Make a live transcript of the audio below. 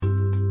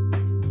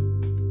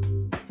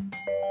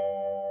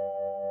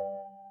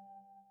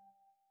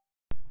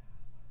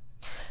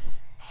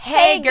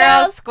Hey,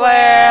 girl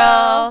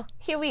squirrel.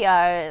 Here we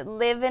are,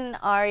 Liv and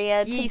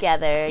Arya Yes.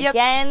 together Yep.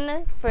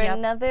 again for Yep.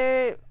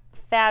 another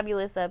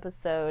fabulous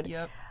episode.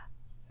 Yep.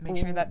 Make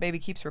sure that baby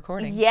keeps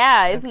recording.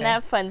 Yeah, isn't Okay.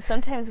 that fun?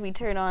 Sometimes we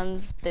turn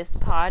on this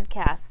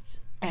podcast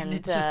And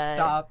it just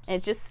stops.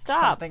 It just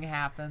stops. Something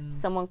happens.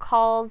 Someone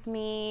calls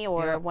me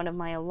or Yep. one of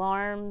my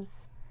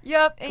alarms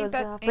Yep. goes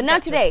off. But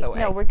not today.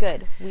 No, we're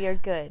good. We are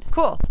good.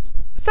 Cool.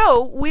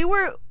 So we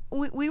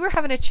were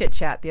having a chit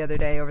chat the other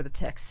day over the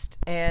text,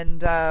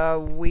 and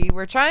we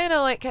were trying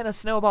to kind of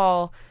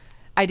snowball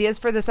ideas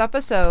for this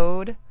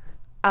episode,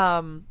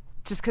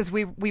 just because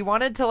we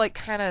wanted to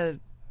kind of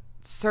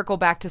circle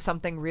back to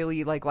something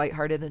really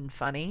lighthearted and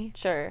funny.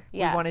 Sure.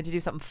 Yeah. We wanted to do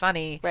something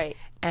funny, Right.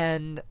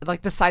 and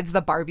besides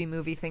the Barbie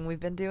movie thing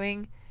we've been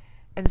doing,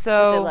 and Which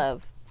so I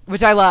love.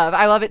 which I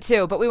love it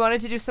too. But we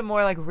wanted to do some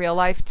more real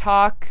life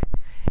talk.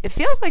 It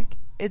feels like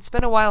it's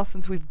been a while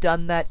since we've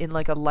done that in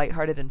a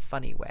lighthearted and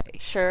funny way.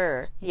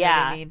 Sure. You know what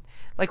I mean?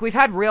 We've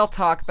had real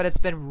talk, but it's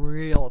been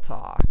real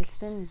talk. It's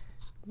been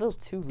a little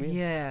too real.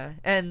 Yeah.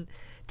 And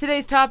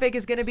today's topic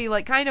is going to be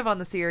kind of on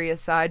the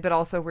serious side, but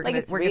also we're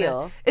it's gonna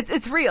real.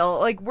 it's real.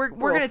 We're Real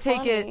gonna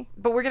take it, funny.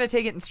 but we're gonna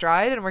take it in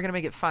stride, and we're gonna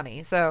make it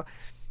funny. So,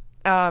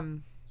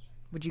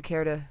 would you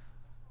care to?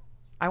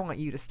 I want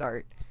you to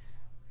start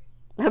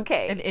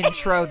Okay. and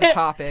intro the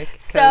topic.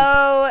 'Cause-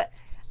 So,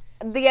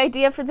 the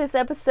idea for this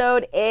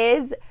episode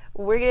is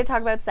we're going to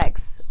talk about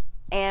sex.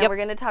 And Yep. we're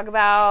going to talk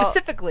about...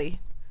 specifically.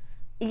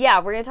 Yeah,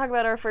 we're going to talk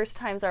about our first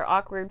times, our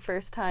awkward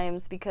first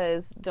times,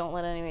 because don't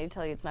let anybody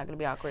tell you it's not going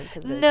to be awkward.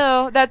 Cause it is.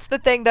 No, that's the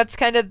thing. That's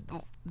kind of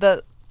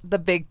the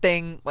big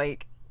thing.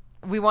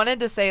 We wanted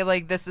to say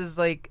this is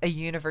a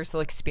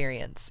universal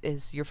experience.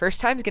 Is your first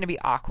time is going to be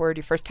awkward.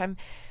 Your first time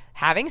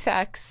having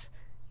sex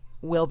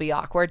will be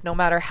awkward, no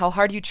matter how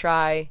hard you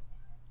try.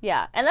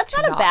 Yeah, and that's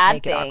To not a bad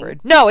make it thing. awkward.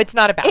 No, it's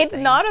not a bad It's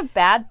thing. not a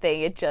bad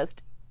thing.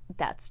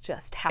 That's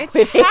just how It's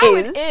it how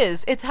is. it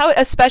is. It's how,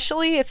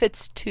 especially if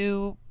it's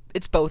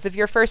both of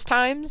your first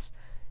times,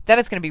 then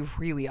it's going to be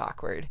really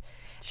awkward.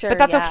 Sure, But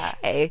that's yeah.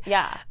 okay.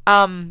 Yeah.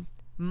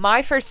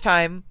 My first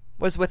time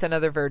was with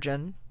another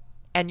virgin,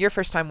 and your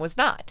first time was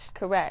not.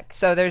 Correct.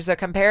 So there's a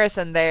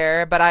comparison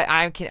there, but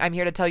I'm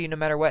here to tell you, no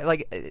matter what,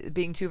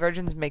 being two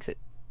virgins makes it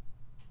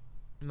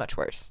much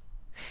worse.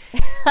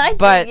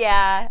 But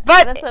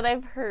that's what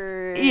I've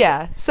heard.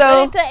 Yeah,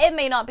 so But it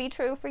may not be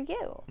true for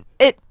you.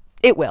 it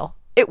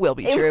will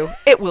be true.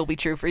 It will be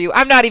true for you.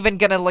 I'm not even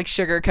gonna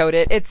sugarcoat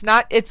it. It's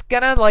not. It's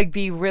gonna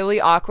be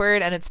really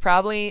awkward, and it's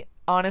probably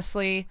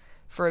honestly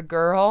for a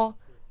girl.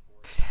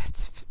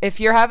 If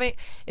you're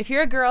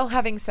a girl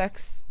having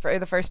sex for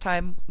the first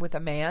time with a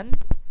man,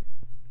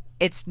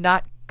 it's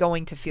not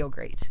going to feel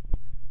great.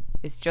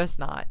 It's just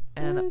not,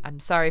 and I'm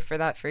sorry for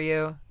that for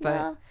you. But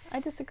No, I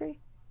disagree.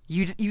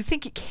 you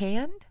think it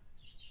can?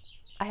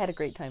 I had a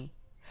great time.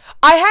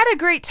 I had a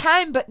great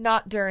time, but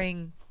not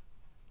during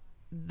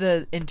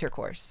the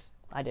intercourse.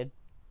 I did.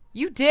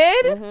 You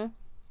did? Mm-hmm.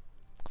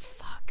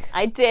 Fuck.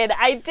 I did.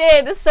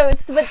 So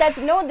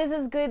this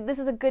is good. This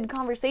is a good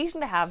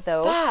conversation to have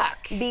though.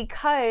 Fuck.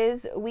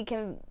 Because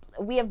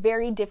we have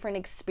very different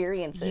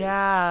experiences.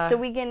 Yeah. So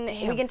we can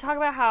talk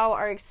about how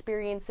our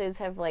experiences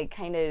have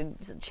kind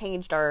of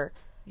changed our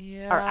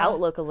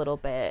outlook a little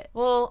bit.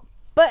 Well,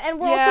 But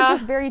we're also Yeah.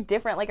 just very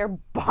different. Our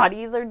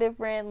bodies are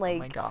different. oh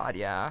my god,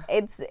 yeah.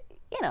 It's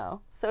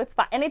so it's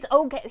fine. And it's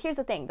okay. Here's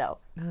the thing though.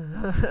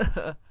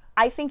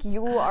 I think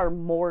you are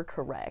more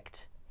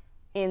correct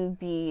in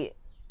the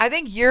I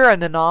think you're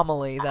an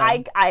anomaly, though.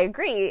 I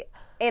agree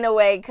in a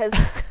way because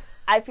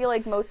I feel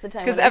like most of the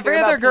time 'Cause when I every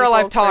hear other about girl I've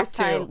people's talked first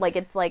time, to-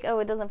 it's oh,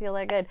 it doesn't feel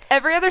that good.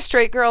 Every other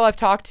straight girl I've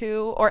talked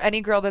to, or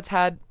any girl that's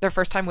had their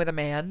first time with a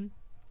man,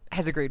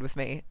 has agreed with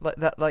me.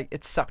 That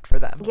it sucked for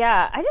them.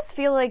 Yeah, I just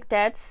feel like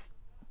that's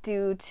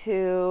due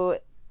to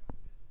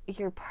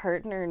your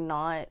partner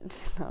not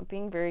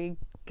being very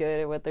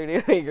good at what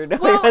they're doing or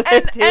knowing Well, what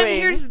they're and doing.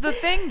 here's the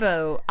thing,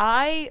 though.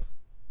 I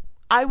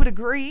would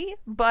agree,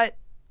 but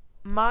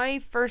my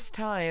first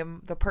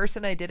time, the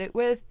person I did it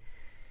with,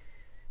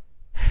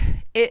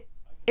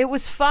 it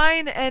was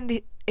fine,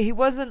 and he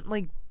wasn't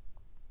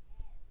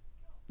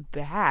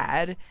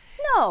bad.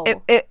 no,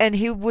 And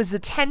he was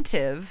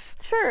attentive,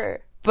 sure.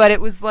 but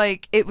it was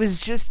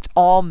just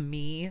all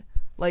me.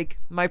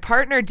 My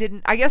partner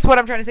didn't. I guess what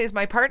I'm trying to say is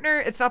my partner.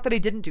 It's not that he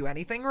didn't do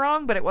anything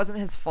wrong, but it wasn't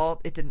his fault.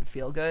 It didn't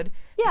feel good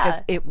Yeah.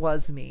 because it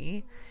was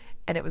me,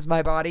 and it was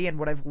my body, and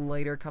what I've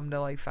later come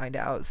to find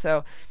out.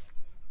 So,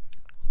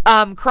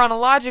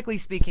 chronologically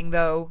speaking,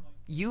 though,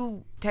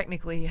 you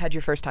technically had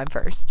your first time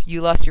first.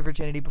 You lost your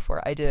virginity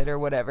before I did, or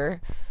whatever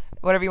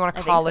you want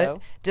to I call think it.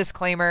 so.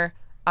 Disclaimer.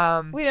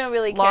 We don't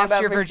really care Lost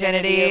about your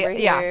virginity. over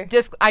Yeah, here.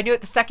 I knew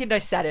it the second I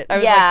said it. I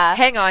was Yeah. like,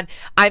 "Hang on,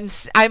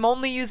 I'm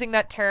only using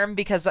that term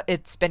because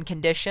it's been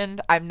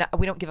conditioned. I'm not.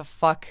 We don't give a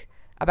fuck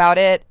about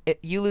it.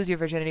 You lose your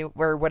virginity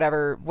or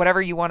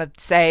whatever you want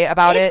to say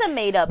about it. It's a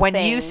made up when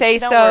thing. you say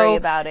Don't so. worry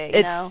about it.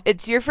 You know?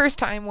 It's your first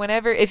time.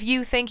 Whenever if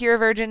you think you're a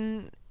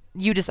virgin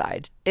you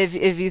decide. If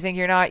you think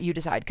you're not, you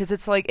decide. Because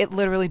it's like, it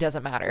literally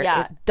doesn't matter.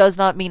 Yeah. It does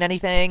not mean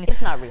anything.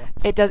 It's not real.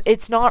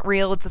 It's not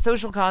real. It's a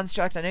social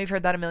construct. I know you've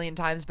heard that a million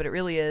times, but it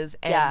really is.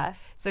 And Yeah.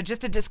 so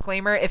just a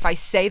disclaimer, if I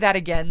say that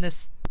again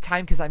this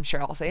time, because I'm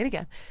sure I'll say it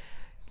again,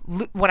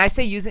 when I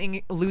say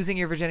losing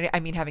your virginity, I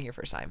mean having your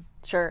first time.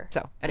 Sure.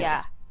 So, anyways,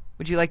 Yeah.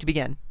 would you like to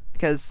begin?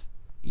 Because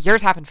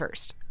yours happened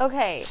first.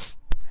 Okay.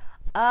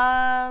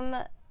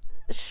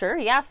 Sure.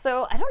 Yeah.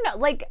 So I don't know.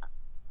 Like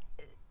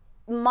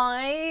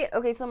my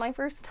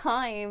first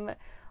time,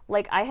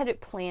 like I had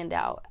it planned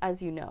out,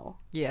 as you know.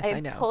 Yes,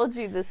 I know. I've told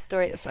you this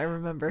story. Yes, I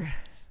remember.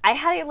 I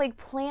had it like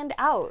planned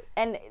out,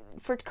 and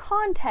for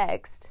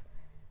context,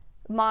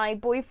 my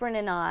boyfriend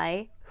and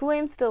I, who I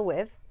am still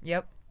with.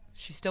 Yep.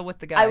 She's still with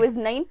the guy. I was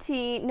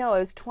 19. No, I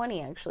was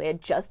 20 actually. I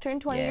had just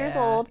turned 20 years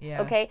old.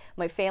 Yeah. Okay.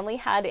 My family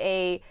had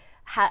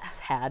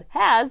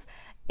has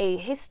a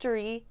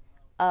history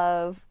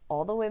of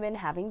all the women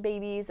having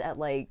babies at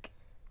like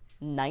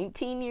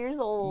 19 years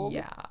old.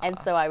 Yeah. And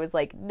so I was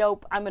like,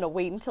 nope, I'm going to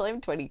wait until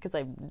I'm 20 because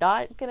I'm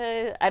not going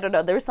to, I don't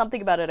know. There was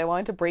something about it. I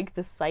wanted to break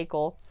this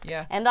cycle.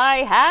 Yeah. And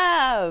I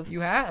have.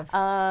 You have.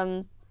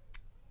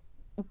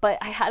 But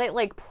I had it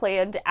like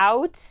planned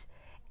out,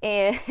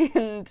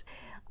 and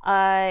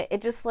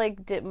it just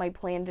like my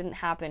plan didn't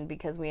happen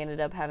because we ended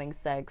up having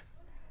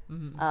sex.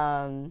 Mm-hmm.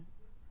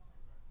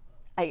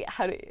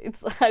 How do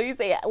you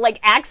say it? Like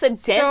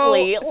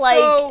accidentally,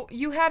 so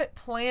you had it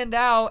planned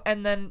out,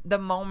 and then the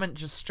moment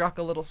just struck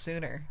a little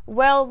sooner.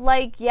 Well,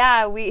 like,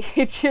 yeah,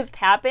 it just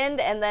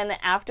happened, and then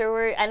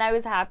afterward, and I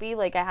was happy,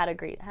 like, I had a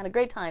great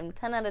time,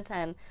 10 out of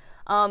 10.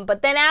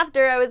 But then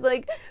after, I was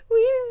like, wait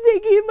a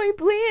second, my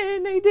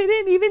plan, I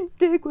didn't even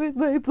stick with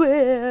my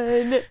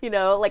plan. You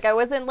know, like, I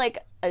wasn't, like,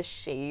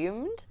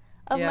 ashamed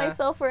of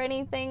myself or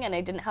anything, and I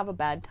didn't have a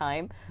bad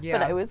time. Yeah.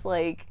 But I was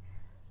like,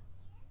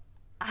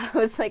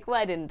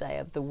 why didn't I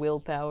have the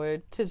willpower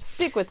to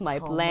stick with my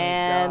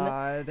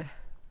plan?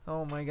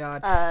 Oh my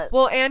god.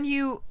 Well, and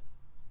you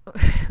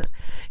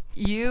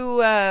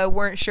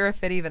weren't sure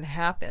if it even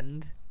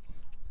happened.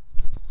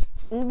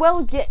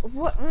 Well,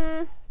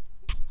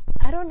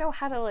 I don't know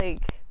how to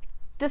like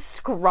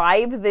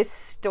describe this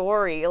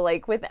story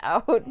like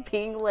without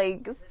being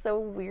like so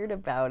weird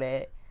about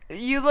it.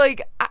 You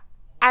like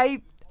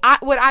I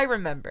what I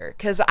remember,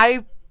 because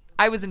I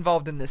was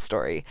involved in this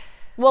story.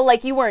 Well,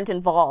 like, you weren't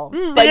involved.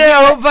 No, but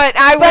I was.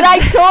 But I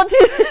told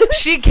you.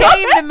 She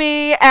came to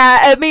me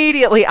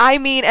immediately. I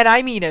mean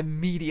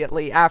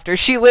immediately after.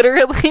 She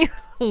literally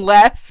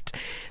left.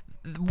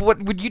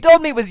 What you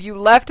told me was you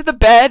left the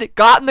bed,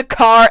 got in the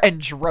car,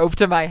 and drove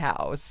to my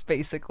house,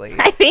 basically.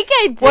 I think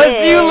I did.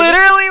 Was you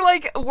literally,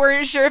 like,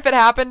 weren't sure if it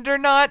happened or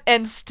not,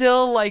 and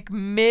still, like,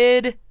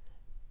 mid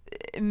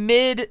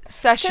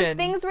session,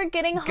 things were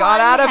getting hot, got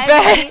out of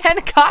bed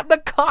and got in the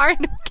car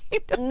and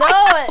came to my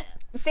house.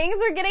 Things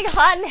were getting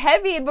hot and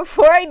heavy, and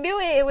before I knew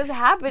it, it was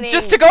happening.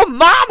 Just to go,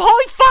 Mom,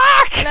 holy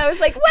fuck! And I was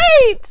like,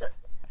 wait!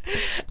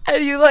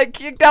 And you, like,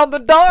 kicked down the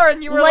door,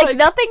 and you were like...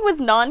 nothing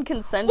was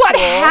non-consensual. What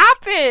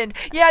happened?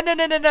 Yeah,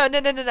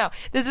 no.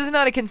 This is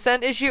not a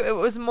consent issue. It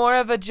was more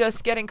of a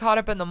just getting caught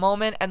up in the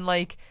moment, and,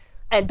 like...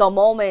 And the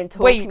moment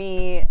took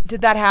me...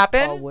 Did that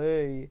happen?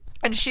 Away.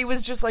 And she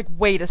was just like,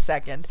 wait a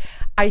second.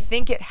 I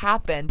think it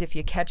happened, if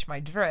you catch my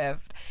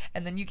drift.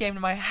 And then you came to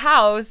my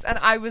house, and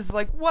I was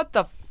like, what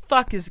the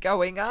fuck is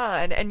going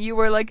on? And you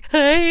were like,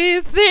 I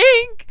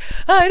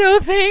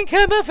don't think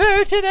I'm a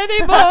virgin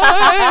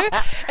anymore.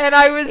 And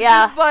I was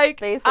just like,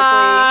 basically.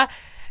 I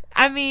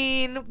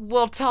mean,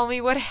 well, tell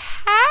me what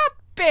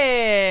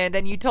happened.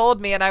 And you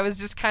told me, and I was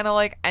just kind of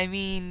like, I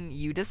mean,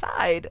 you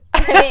decide.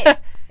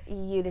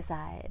 You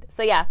decide.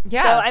 So yeah.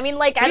 Yeah. So I mean,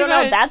 like, I don't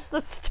know. much. That's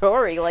the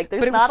story. Like,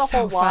 there's not a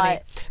whole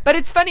lot. But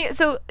it's funny.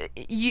 So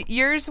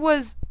yours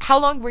was, how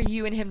long were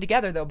you and him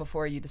together though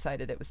before you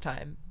decided it was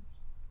time?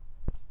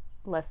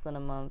 Less than a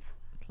month.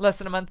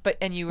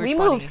 And you were 20.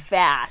 We moved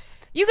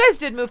fast. You guys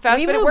did move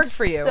fast, but it worked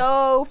for you.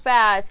 So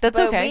fast. That's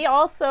but okay. We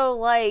also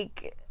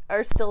like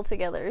are still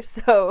together.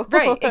 So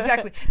right,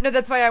 exactly. No,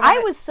 that's why I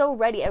was so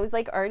ready. I was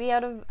like already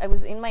I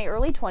was in my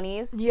early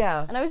 20s.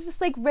 Yeah. And I was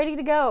just like ready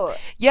to go.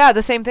 Yeah,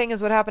 the same thing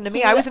as what happened to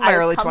me. I was in my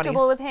early 20s. I was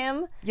comfortable with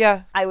him.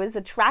 Yeah. I was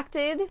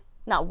attracted.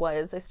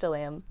 I still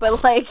am.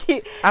 But like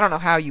I don't know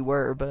how you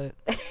were, but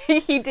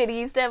he did. He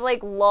used to have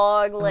like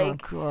long,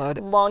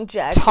 long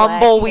jet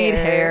tumbleweed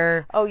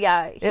hair. Oh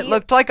yeah. It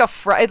looked like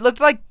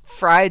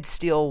fried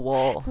steel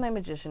wool. It's my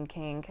magician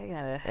kink.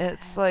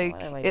 It's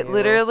like it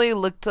literally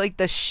looked like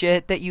the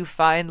shit that you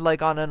find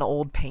like on an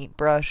old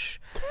paintbrush.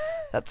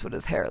 That's what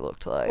his hair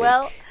looked like.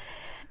 Well,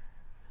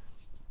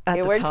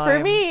 it worked for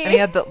me. And he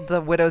had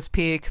the widow's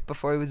peak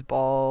before he was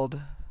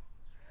bald.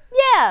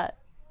 Yeah.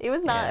 It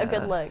was not a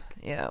good look.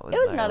 Yeah, it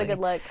was not a good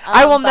look.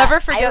 I will never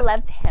forget. I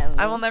loved him.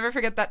 I will never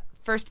forget that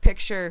first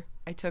picture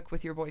I took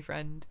with your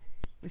boyfriend,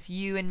 with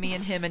you and me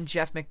and him and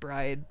Jeff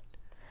McBride.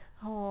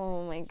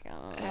 Oh my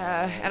god.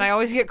 And I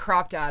always get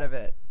cropped out of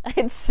it.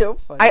 It's so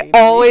funny. I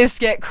always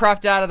get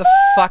cropped out of the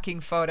fucking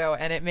photo,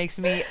 and it makes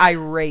me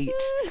irate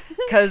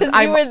because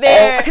you were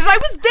there. Because I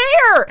was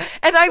there,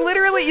 and I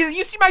literally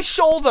you see my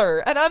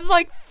shoulder, and I'm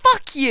like,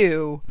 fuck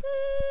you,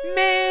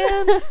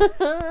 man.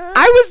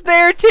 I was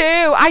there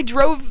too. I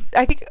drove.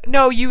 I think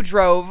no, you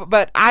drove,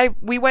 but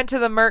we went to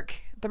the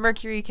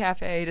Mercury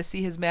Cafe to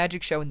see his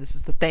magic show, and this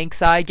is the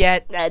thanks I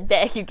get.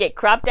 You get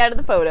cropped out of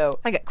the photo.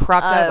 I get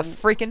cropped out of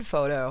the freaking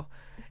photo.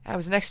 I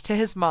was next to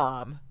his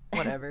mom.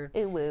 Whatever.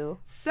 Ooh.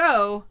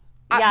 So,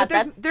 Yeah,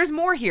 but there's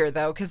more here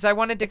though, because I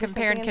wanted to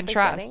compare and something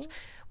contrast. unforgiving?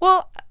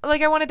 Well,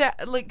 like I wanted to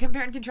like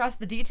compare and contrast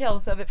the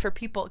details of it for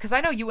people, because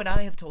I know you and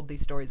I have told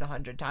these stories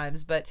 100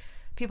 times, but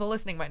people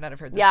listening might not have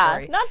heard the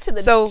story. Not to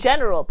the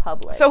general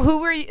public. So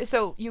who were you?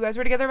 So you guys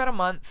were together about a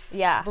month.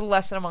 Yeah. A little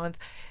less than a month.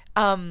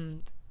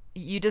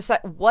 You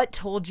decide. What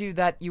told you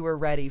that you were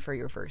ready for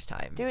your first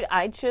time? Dude,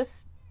 I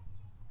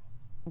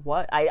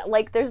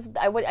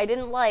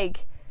didn't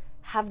like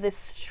have this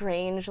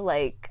strange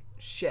like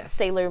Shift.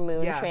 Sailor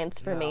Moon Yeah,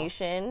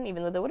 transformation,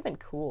 even though that would have been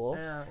cool.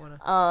 Yeah, I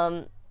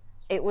wanna...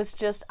 It was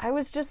just, I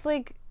was just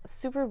like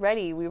super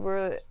ready. We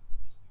were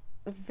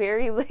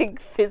very like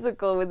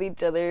physical with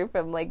each other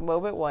from like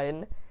moment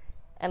one,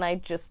 and I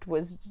just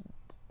was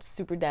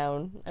super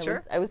down.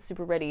 I was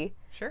super ready.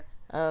 Sure.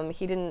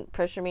 He didn't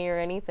pressure me or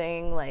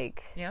anything.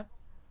 Like, yeah.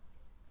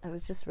 I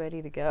was just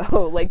ready to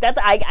go. Like, that's,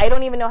 I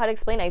don't even know how to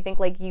explain it. I think,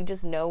 like, you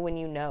just know when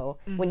you know.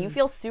 Mm-hmm. When you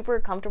feel super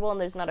comfortable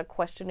and there's not a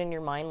question in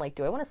your mind, like,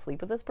 do I want to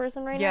sleep with this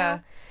person right now? Yeah.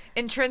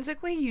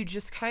 Intrinsically, you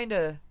just kind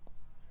of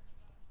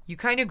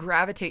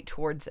gravitate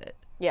towards it.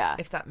 Yeah.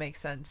 If that makes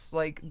sense.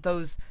 Like,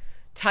 those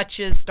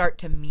touches start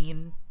to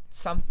mean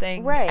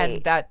something. Right.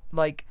 And that,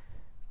 like,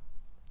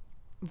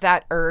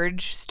 that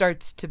urge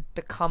starts to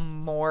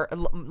become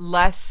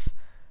less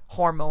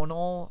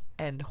hormonal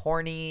and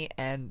horny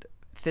and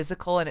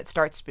physical, and it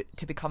starts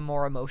to become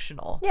more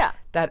emotional. Yeah.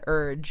 That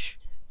urge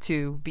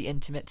to be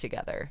intimate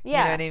together. Yeah.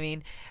 You know what I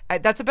mean?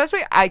 That's the best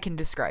way I can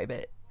describe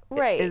it.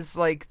 Right. Is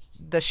like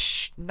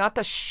not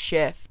the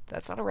shift.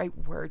 That's not a right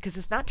word, because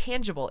it's not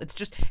tangible. It's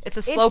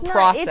a slow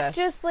process. It's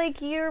just like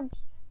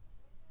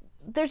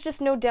there's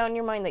just no doubt in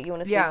your mind that you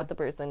want to sleep with the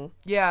person.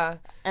 Yeah.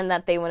 And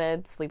that they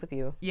want to sleep with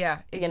you. Yeah,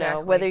 exactly. You know,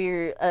 whether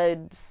you're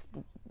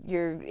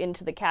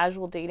into the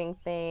casual dating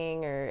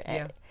thing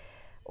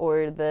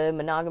or the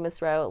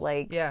monogamous route,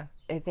 like,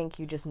 I think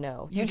you just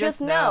know. You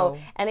just know.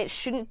 And it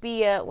shouldn't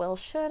be well,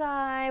 should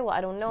I? Well,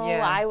 I don't know.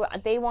 Yeah.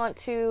 They want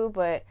to,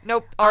 but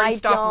nope, already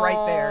stop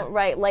right there.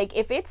 Right, like,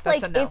 if it's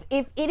that's like,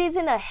 if it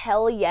isn't a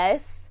hell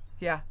yes,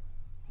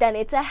 then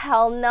it's a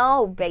hell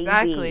no,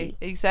 baby.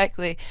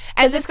 Exactly.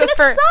 And this goes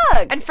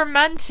for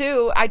men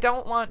too. I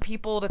don't want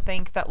people to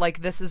think that,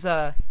 like, this is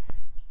a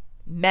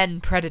men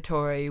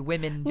predatory,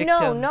 women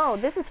victim. No,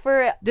 this is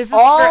for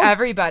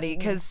everybody,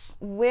 because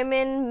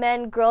women,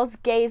 men, girls,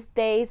 gays,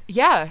 theys.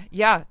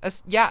 Yeah,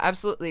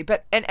 absolutely.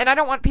 But and I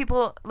don't want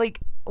people, like,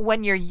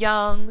 when you're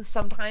young,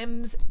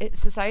 sometimes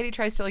society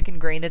tries to, like,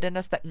 ingrain it in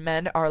us that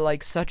men are,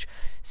 like, such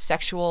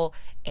sexual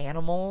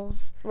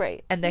animals,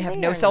 right? And they have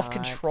no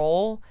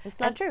self-control. It's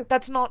not true.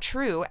 That's not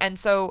true. And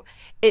so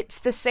it's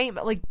the same.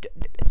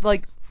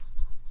 Like,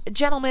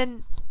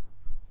 gentlemen,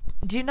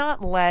 do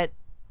not let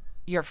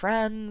your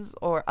friends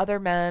or other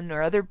men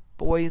or other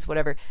boys,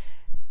 whatever,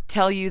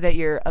 tell you that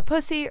you're a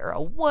pussy or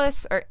a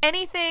wuss or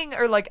anything,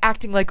 or, like,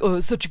 acting like, oh,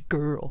 such a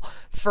girl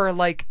for,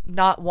 like,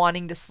 not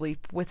wanting to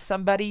sleep with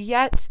somebody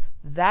yet.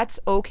 That's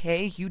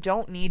okay. You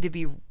don't need to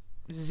be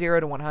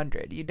 0 to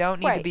 100. You don't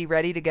need to be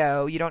ready to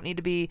go. You don't need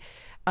to be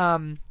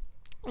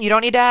you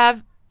don't need to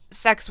have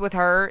sex with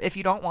her if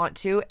you don't want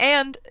to.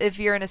 And if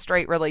you're in a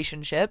straight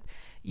relationship,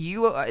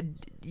 you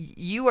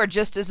are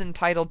just as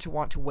entitled to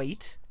want to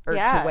wait.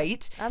 Absolutely.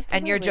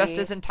 And you're just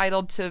as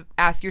entitled to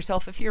ask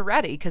yourself if you're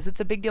ready, because it's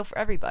a big deal for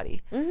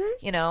everybody. Mm-hmm.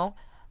 You know,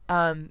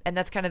 and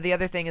that's kind of the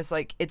other thing, is,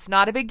 like, it's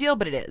not a big deal,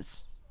 but it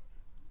is.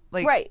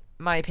 Like,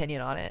 my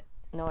opinion on it.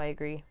 No, I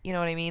agree. You know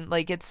what I mean?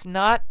 Like, it's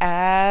not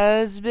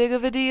as big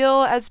of a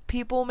deal as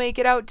people make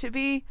it out to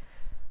be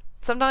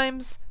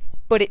sometimes,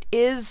 but it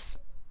is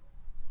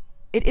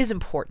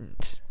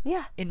important.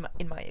 Yeah. In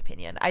my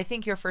opinion, I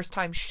think your first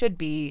time should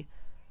be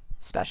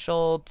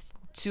special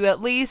to at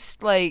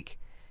least, like,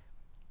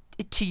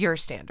 to your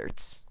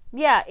standards.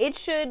 Yeah, it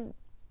should.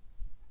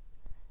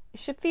 You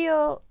should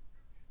feel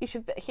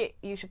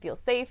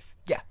safe.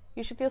 Yeah.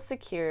 You should feel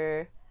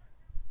secure.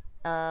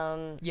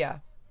 Yeah.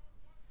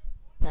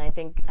 And I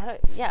think,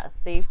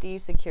 safety,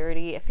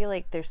 security. I feel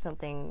like there's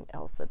something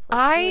else that's,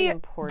 like, really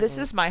important. This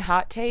is my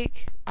hot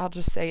take. I'll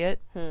just say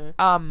it.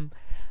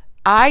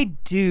 I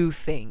do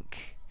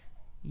think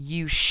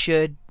you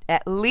should,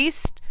 at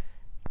least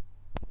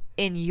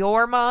in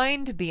your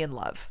mind, be in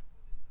love.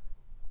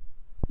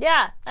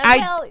 Yeah.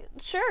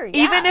 Sure. Yeah.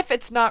 Even if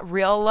it's not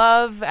real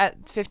love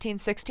at 15,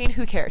 16,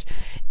 who cares?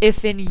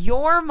 If in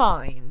your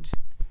mind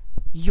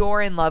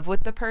you're in love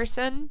with the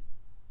person,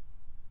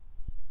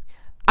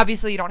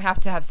 obviously you don't have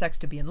to have sex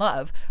to be in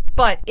love,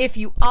 but if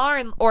you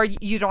are or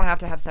you don't have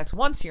to have sex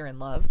once you're in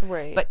love.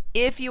 Right. But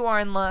if you are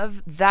in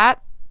love,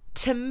 that,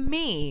 to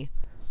me,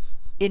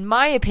 in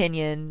my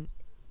opinion,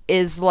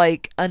 is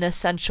like an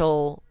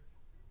essential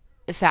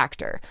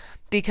factor,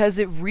 because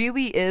it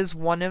really is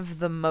one of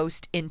the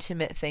most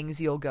intimate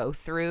things you'll go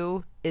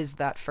through, is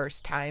that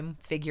first time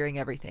figuring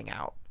everything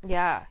out.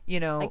 Yeah. You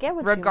know, I get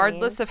what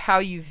regardless you of how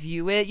you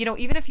view it, you know,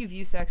 even if you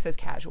view sex as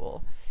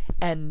casual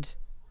and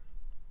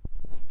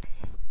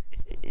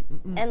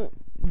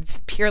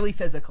purely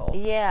physical,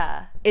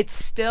 yeah, it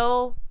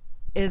still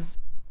is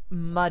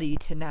muddy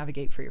to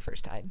navigate for your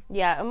first time.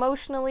 yeah,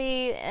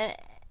 emotionally,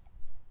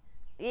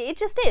 it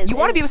just is. You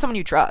want to be with someone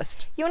you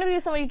trust. You want to be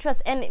with someone you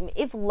trust. And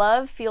if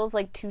love feels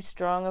like too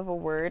strong of a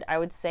word, I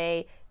would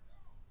say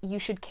you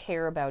should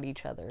care about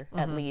each other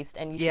at least,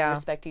 and you should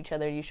respect each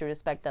other. You should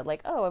respect that, like,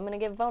 oh, I'm going to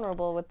get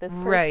vulnerable with this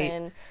person.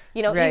 Right.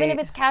 You know, Right. even if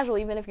it's casual,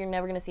 even if you're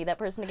never going to see that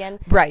person again.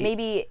 Right.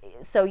 Maybe,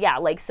 so yeah,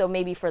 like, so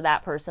maybe for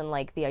that person,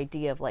 like, the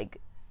idea of, like,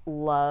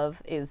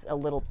 love is a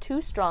little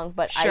too strong,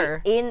 but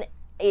Sure.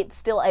 it's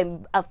still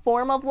a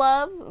form of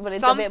love, but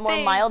it's a bit more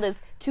mild,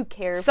 is to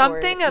care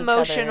Something for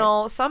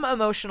emotional, some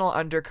emotional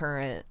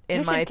undercurrent,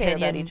 in my should care about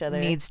opinion, each other.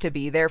 needs to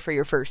be there for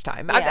your first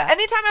time. Yeah.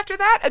 Anytime after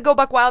that, go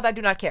buck wild. I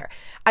do not care.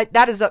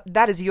 That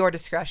is your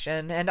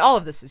discretion, and all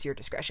of this is your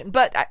discretion.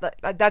 But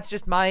that's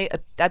just my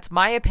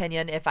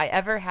opinion. If I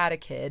ever had a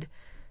kid,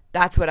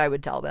 that's what I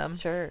would tell them.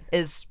 Sure.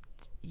 Is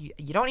you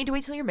don't need to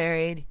wait till you're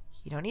married.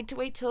 You don't need to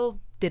wait till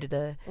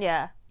da-da-da.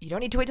 Yeah. You don't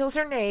need to wait till a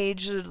certain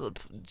age.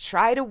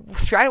 Try to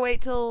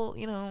wait till,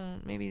 you know,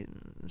 maybe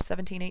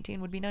 17, 18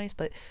 would be nice,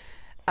 but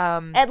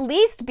At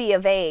least be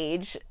of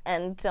age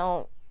and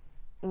don't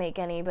make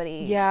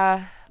anybody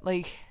yeah,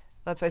 like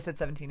that's why I said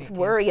 17, 18.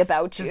 worry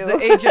about you. Because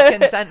the age of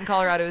consent in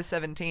Colorado is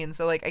 17,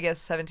 so like I guess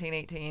 17,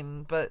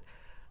 18, but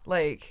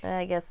like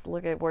I guess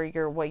look at what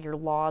your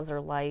laws are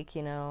like,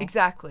 you know.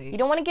 exactly. You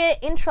don't want to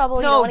get in trouble.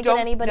 You No, don't want to don't-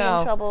 get anybody no.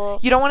 in trouble.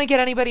 You don't want to get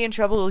anybody in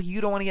trouble.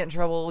 You don't want to get in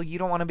trouble. You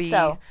don't want to be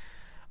So.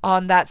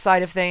 on that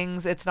side of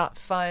things. It's not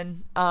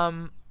fun.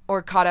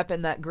 Or caught up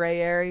in that gray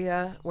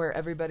area where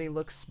everybody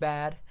looks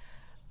bad.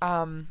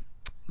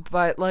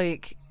 But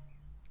like,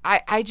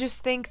 I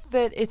just think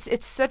that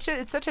it's such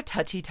a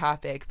touchy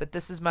topic. But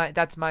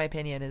that's my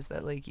opinion, is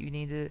that like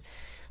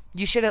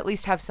you should at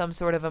least have some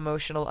sort of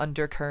emotional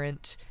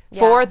undercurrent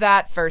for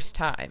that first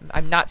time.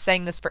 I'm not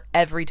saying this for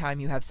every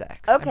time you have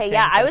sex. I'm Okay, saying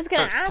yeah, for I the was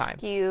going to first ask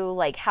time. you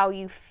like how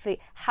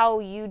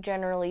you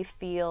generally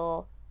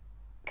feel,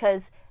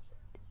 cuz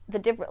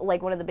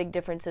one of the big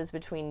differences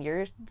between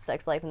your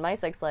sex life and my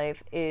sex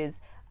life is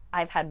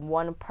I've had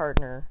one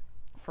partner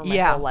for my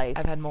whole life.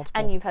 I've had multiple.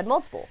 And you've had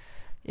multiple.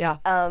 Yeah.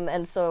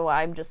 And so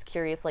I'm just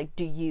curious, like,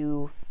 do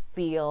you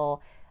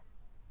feel,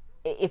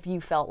 if you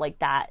felt like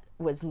that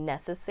was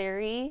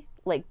necessary,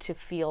 like to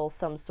feel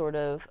some sort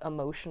of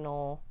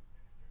emotional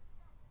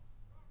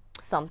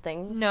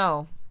something?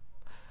 No,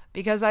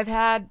 because I've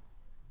had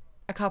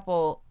a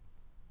couple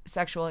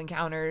sexual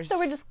encounters So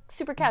we're just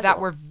super casual. that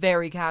were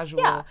very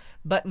casual, Yeah.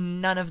 but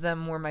none of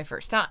them were my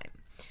first time.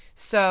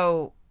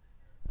 So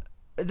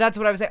that's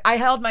what I was saying. I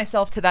held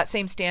myself to that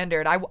same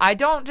standard. I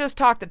don't just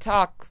talk the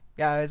talk,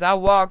 guys. I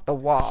walk the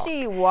walk.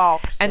 She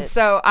walks And it.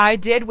 so I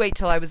did wait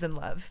till I was in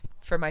love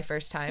for my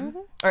first time,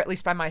 or at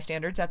least by my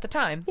standards at the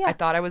time. Yeah. I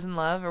thought I was in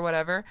love or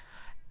whatever,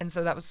 and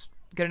so that was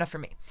good enough for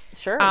me.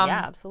 Sure,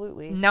 yeah,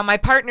 absolutely. Now my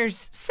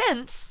partners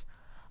since,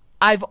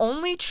 I've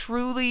only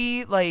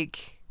truly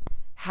like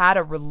had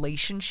a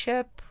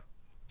relationship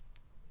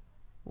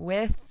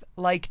with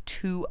like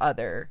 2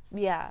 other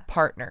Yeah,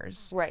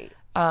 partners right.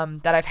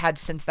 that I've had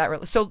since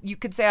that. So you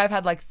could say I've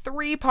had like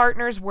 3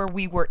 partners where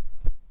we were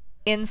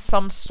in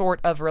some sort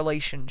of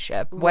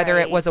relationship, whether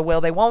it Right. was a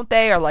will they won't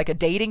they or like a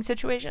dating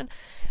situation.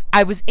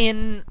 I was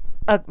in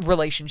a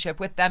relationship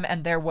with them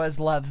and there was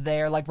love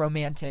there, like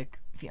romantic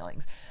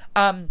feelings.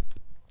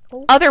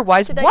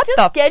 Otherwise, Did what I just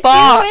the get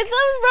fuck? you with a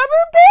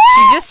rubber band?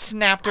 She just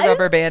snapped a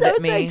rubber band so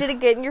at me. Sorry. Did it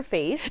get in your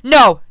face?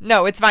 No,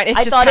 it's fine. It I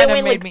just thought it kind of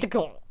went made like me.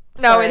 "Tkong."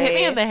 No, it hit Sorry.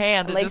 me in the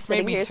hand. I'm It like just made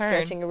sitting me here turn.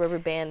 stretching a rubber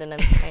band, and I'm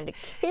trying to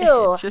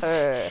kill It just,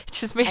 her. it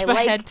just made I my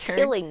like head turn.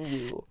 killing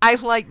you. I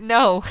like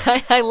no.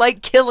 I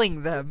like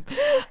killing them.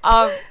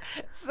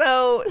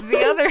 So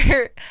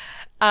the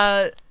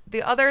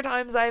other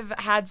times I've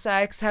had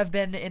sex have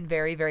been in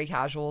very, very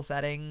casual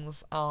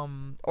settings,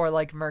 or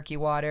like murky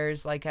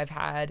waters. Like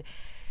I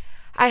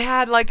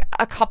had like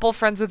a couple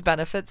friends with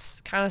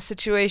benefits kind of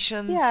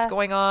situations Yeah.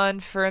 going on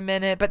for a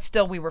minute, but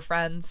still we were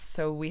friends,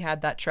 so we had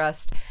that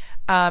trust.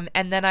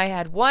 And then I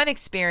had one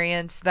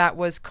experience that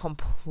was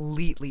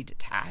completely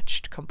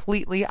detached.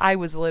 Completely, I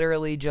was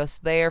literally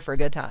just there for a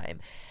good time.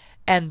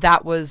 And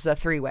that was a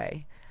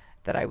 3-way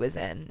that I was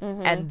in.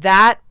 Mm-hmm. And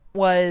that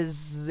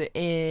was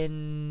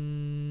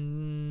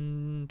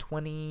in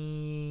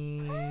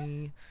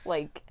 20...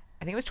 Like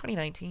I think it was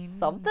 2019.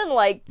 something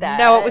like that.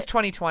 No, it was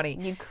 2020.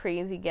 You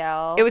crazy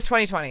gal. It was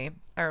 2020.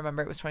 I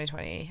remember it was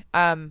 2020.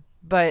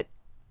 But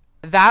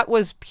that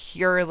was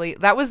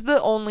the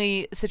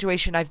only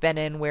situation I've been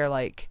in where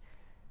like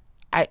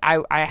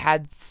I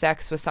had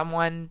sex with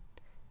someone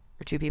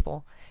or 2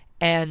 people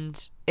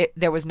and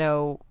there was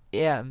no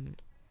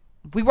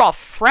we were all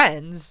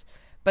friends,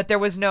 but there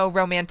was no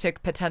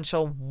romantic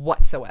potential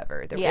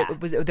whatsoever. Yeah.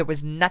 There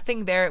was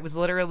nothing there. It was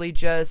literally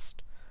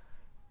just,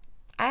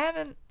 I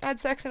haven't had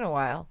sex in a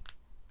while.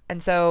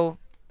 And so,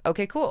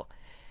 okay, cool.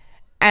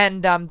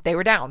 And they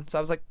were down. So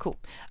I was like, cool.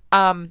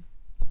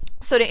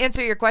 So to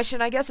answer your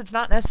question, I guess it's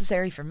not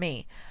necessary for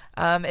me.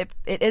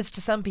 It is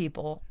to some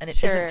people, and it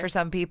Sure. isn't for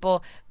some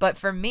people. But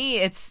for me,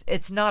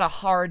 it's not a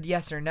hard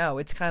yes or no.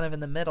 It's kind of in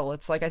the middle.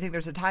 It's like, I think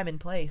there's a time and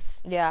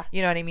place. Yeah.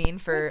 You know what I mean?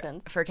 Makes For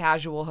sense.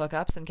 casual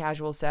hookups and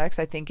casual sex,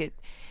 I think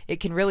it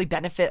can really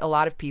benefit a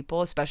lot of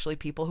people, especially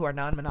people who are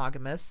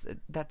non-monogamous.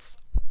 That's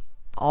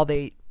all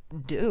they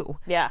do.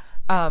 Yeah.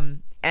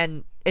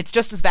 And it's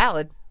just as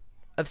valid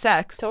of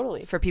sex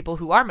Totally. for people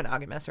who are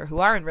monogamous or who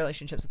are in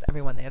relationships with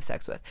everyone they have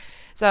sex with.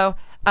 So,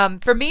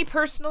 for me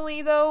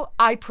personally, though,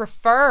 I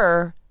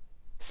prefer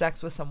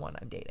sex with someone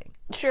I'm dating.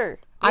 Sure.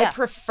 I Yeah.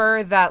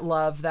 prefer that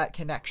love, that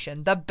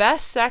connection. The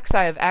best sex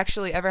I have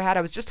actually ever had,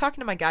 I was just talking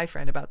to my guy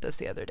friend about this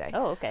the other day.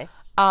 Oh, okay.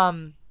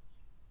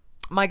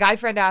 My guy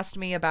friend asked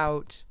me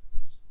about,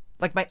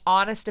 like, my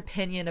honest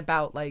opinion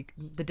about, like,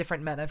 the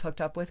different men I've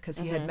hooked up with, because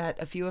he had met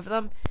a few of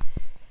them.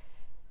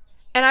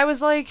 And I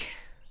was like,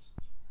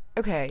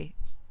 okay,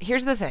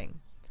 here's the thing.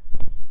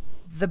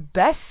 The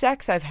best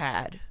sex I've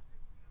had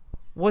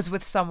was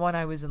with someone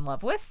I was in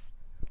love with,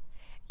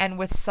 and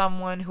with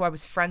someone who I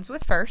was friends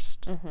with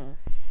first,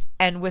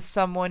 and with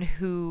someone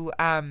who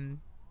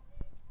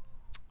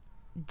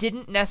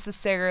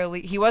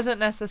he wasn't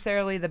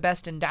necessarily the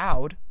best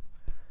endowed,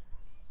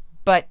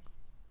 but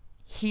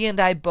he and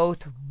I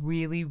both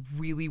really,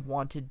 really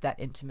wanted that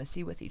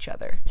intimacy with each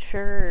other.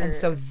 Sure. And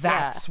so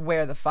that's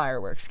where the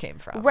fireworks came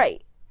from.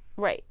 Right.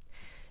 Right.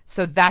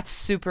 So that's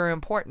super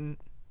important.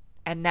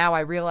 And now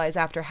I realize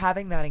after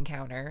having that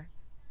encounter,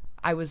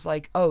 I was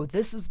like, oh,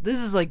 this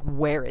is like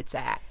where it's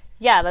at.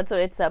 Yeah, that's what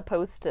it's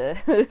supposed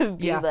to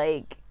be Yeah.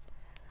 like.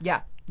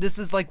 Yeah. This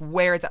is like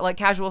where it's at. Like,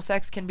 casual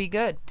sex can be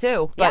good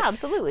too. But Yeah,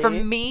 absolutely. for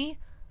me,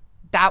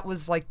 that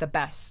was like the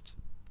best.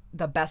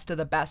 The best of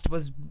the best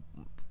was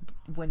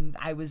when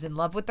I was in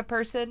love with the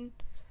person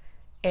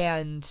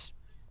and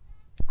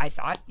I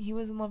thought he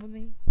was in love with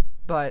me.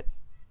 But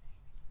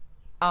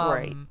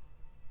Right.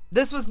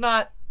 This was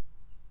not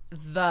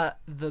the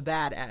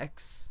bad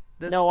ex.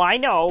 No, I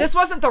know. This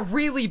wasn't the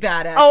really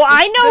bad ex. Oh,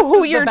 I know this who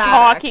was the you're bad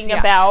talking ex, yeah.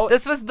 about.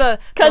 This was the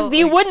Because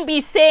you like, wouldn't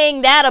be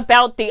saying that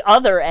about the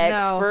other ex,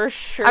 No. for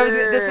sure.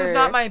 This was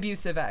not my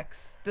abusive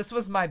ex. This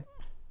was my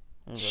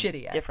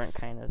shitty ex. different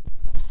kind of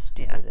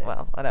Yeah, stupid ex.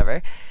 well,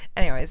 whatever.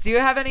 Anyways, do you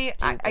have any?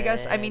 I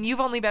guess. I Stupid. mean, you've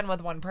only been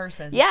with one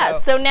person. Yeah, so,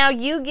 so now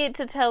you get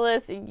to tell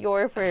us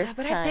your first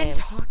but time. I've been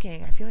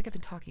talking. I feel like I've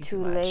been talking too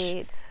Too much.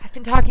 late. I've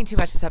been talking too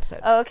much this episode.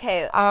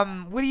 Okay. What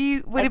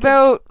I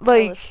about could tell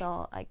a like?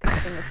 song. I could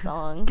sing a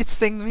song. Could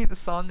sing me the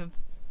song of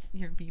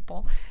your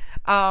people.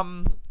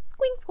 Squink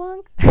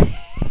squonk.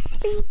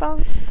 Bing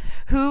bong.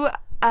 Who?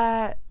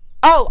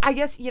 Oh, I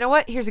guess you know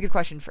what. Here's a good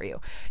question for you.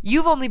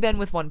 You've only been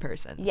with one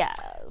person. Yes.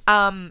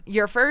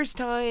 Your first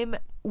time.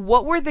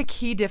 What were the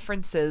key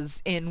differences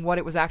in what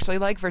it was actually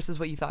like versus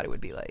what you thought it would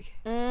be like?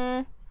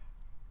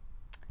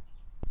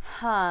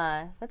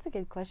 That's a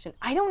good question.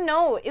 I don't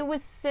know. It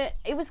was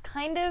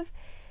kind of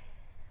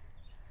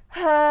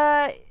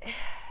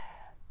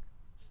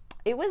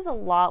it was a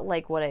lot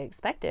like what I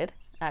expected,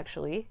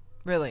 actually.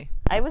 Really?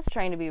 I was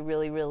trying to be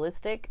really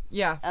realistic.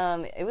 Yeah.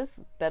 It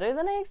was better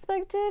than I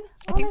expected.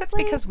 I think that's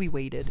honestly. because we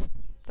waited.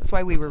 That's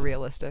why we were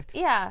realistic.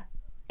 Yeah.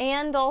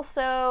 And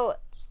also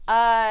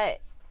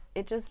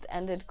it just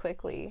ended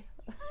quickly.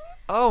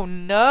 Oh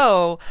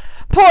no.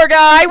 Poor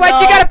guy. Why'd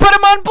you No. gotta put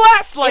him on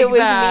blast like It was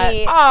that?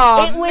 me.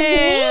 Oh, It was me.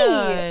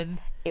 man.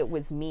 It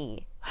was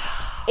me.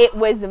 It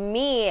was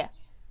me.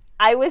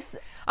 I was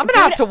I'm gonna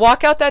have to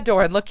walk out that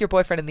door and look your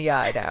boyfriend in the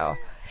eye now.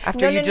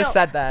 After No, you no, just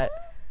no. said that.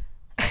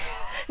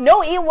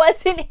 No, it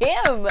wasn't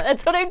him.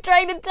 That's what I'm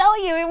trying to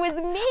tell you. It was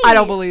me. I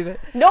don't believe it.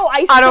 No,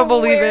 I don't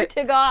believe swear it.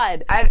 to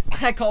God.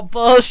 I call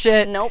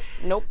bullshit. Nope.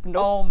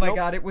 Oh my nope.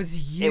 god, it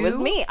was you. It was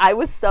me. I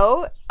was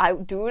so I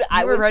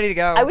were ready to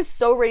go. I was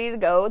so ready to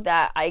go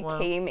that I Wow.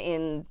 came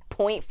in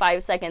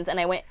 0.5 seconds and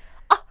I went,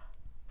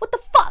 what the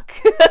fuck?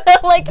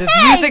 Like, The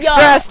hey, views yo.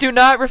 expressed do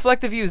not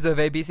reflect the views of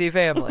ABC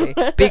Family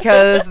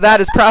because that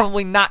is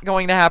probably not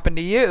going to happen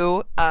to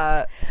you.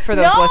 For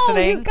those No,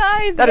 listening, you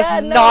guys, that is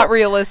yeah, no. not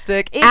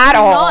realistic It's at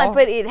all. not,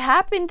 but it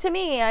happened to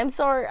me. I'm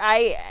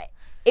sorry.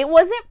 It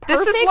wasn't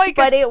perfect,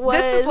 but it was.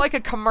 This is like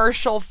a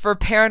commercial for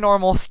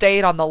Paranormal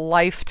State on the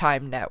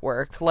Lifetime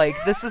Network.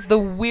 Like, this is the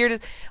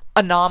weirdest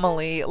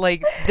anomaly.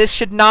 Like, this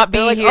should not be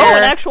They're like, here. oh,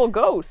 an actual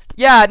ghost.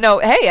 Yeah, no.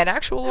 Hey, an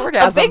actual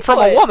orgasm from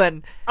a Bigfoot.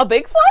 woman. A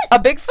Bigfoot? A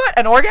Bigfoot?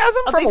 An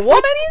orgasm from a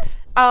woman?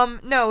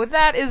 Bigfootsies? No,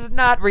 that is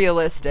not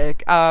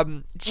realistic.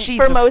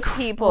 Jesus For most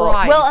people.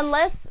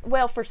 Christ.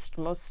 Well, for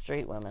most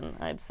straight women,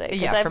 I'd say. 'cause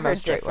Yeah, I've for heard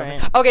most straight different.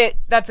 women. Okay,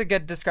 that's a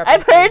good description.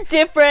 I've heard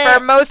different. For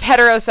most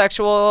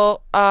heterosexual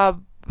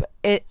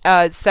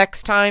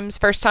sex times,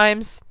 first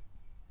times,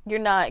 You're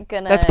not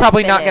gonna. that's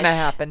probably not finish. gonna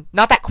happen.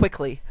 Not that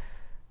quickly.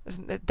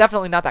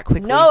 Definitely not that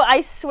quickly. No,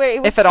 I swear it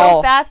was If at so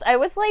all. fast. I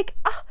was like,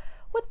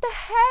 what the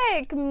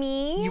heck,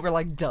 me? You were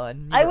like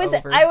done. I was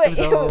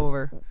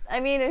over. I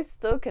mean, I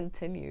still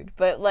continued,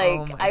 but like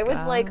Oh my I was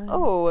like, God.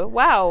 oh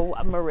wow,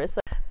 Marissa.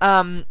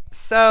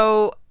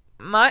 So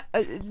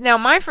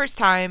my first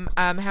time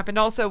happened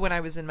also when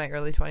I was in my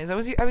early 20s. I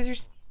was your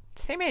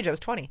same age. I was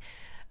 20.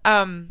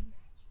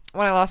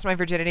 When I lost my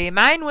virginity.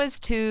 Mine was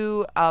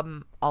to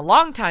a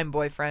longtime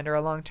boyfriend or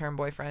a long-term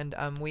boyfriend.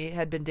 We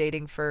had been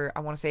dating for, I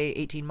want to say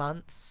 18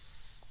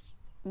 months.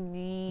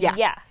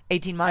 Yeah.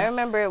 18 I months.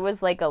 remember it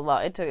was like it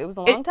was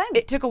a long time.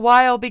 It took a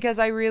while because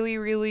I really,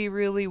 really,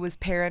 really was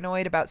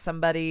paranoid about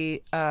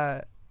somebody.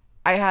 I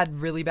had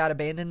really bad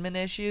abandonment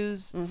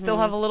issues. Still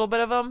have a little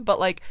bit of them,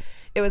 but like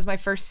it was my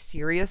first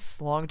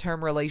serious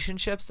long-term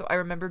relationship. So I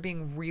remember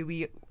being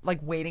really like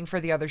waiting for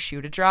the other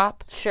shoe to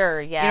drop.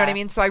 Sure, yeah. You know what I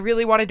mean? So I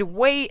really wanted to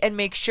wait and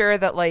make sure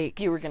that like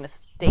You were gonna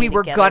stay. we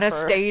were gonna for...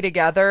 stay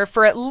together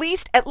for at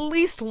least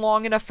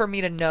long enough for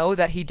me to know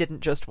that he didn't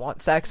just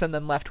want sex and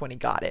then left when he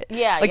got it.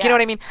 Yeah, like you know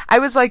what I mean. I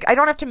was like, I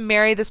don't have to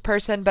marry this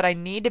person, but I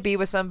need to be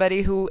with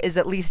somebody who is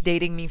at least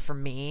dating me for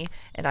me,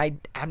 and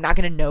I'm not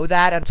gonna know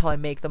that until I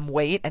make them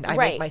wait, and I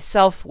Right. make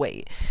myself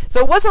wait. So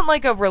it wasn't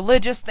like a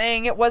religious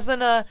thing. It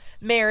wasn't a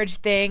marriage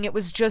thing. It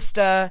was just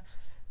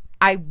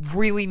I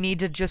really need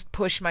to just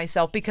push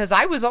myself because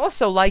I was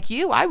also like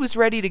you. I was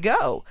ready to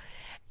go.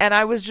 And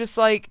I was just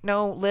like,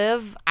 no,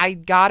 Liv, I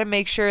got to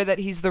make sure that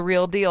he's the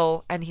real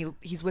deal and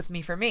he's with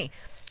me for me.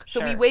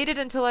 So we Sure. waited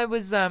until I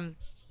was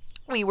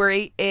we were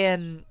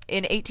in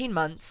 18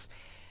 months.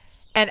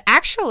 And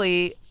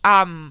actually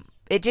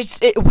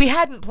we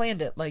hadn't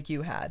planned it like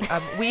you had.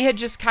 We had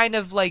just kind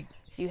of like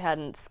You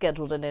hadn't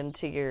scheduled it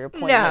into your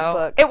appointment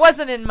book. it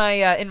wasn't in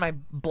my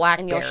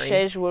BlackBerry. In your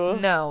schedule.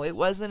 No, it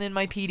wasn't in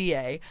my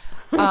PDA.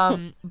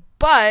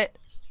 But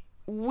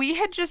we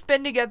had just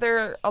been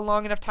together a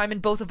long enough time,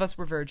 and both of us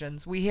were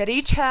virgins. We had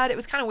each had, it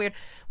was kind of weird.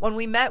 When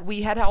we met,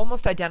 we had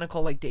almost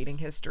identical like dating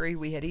history.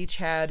 We had each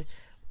had,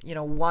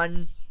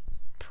 one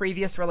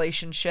previous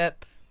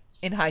relationship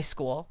in high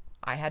school.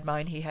 I had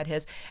mine, he had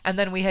his. And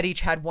then we had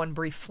each had one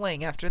brief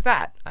fling after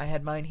that. I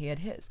had mine, he had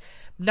his.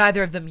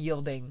 Neither of them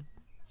yielding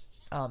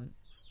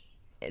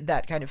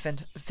that kind of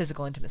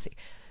physical intimacy.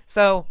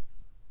 So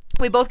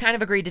we both kind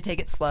of agreed to take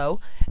it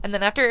slow. And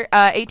then after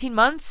 18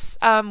 months,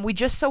 we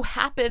just so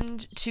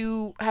happened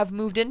to have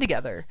moved in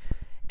together.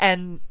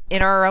 And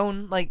in our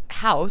own like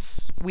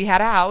house, we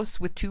had a house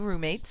with 2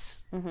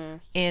 roommates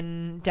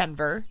in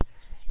Denver.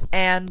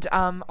 And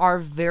our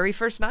very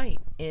first night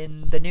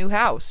in the new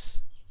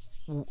house,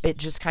 it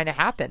just kind of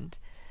happened.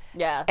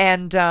 Yeah.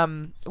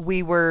 And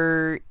we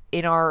were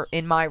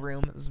in my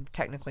room. It was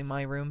technically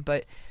my room,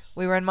 but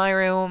we were in my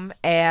room,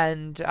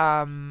 and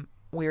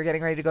we were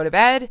getting ready to go to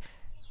bed.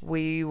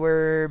 We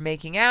were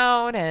making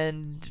out,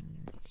 and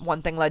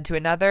one thing led to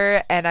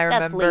another. And I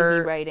That's remember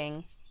lazy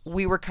writing.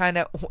 we were kind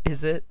of,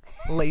 is it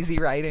lazy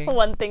writing?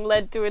 One thing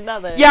led to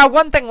another. Yeah,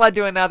 one thing led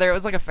to another. It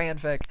was like a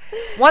fanfic.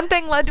 One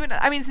thing led to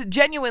another. I mean,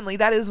 genuinely,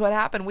 that is what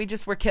happened. We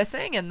just were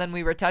kissing, and then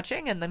we were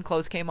touching, and then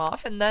clothes came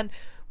off, and then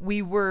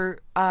we were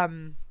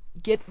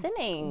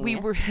Sinning. We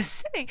were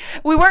sinning.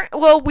 We weren't.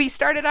 Well, we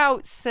started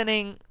out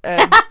sinning,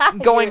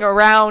 going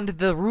around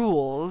the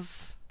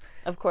rules.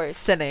 Of course.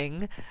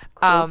 Sinning.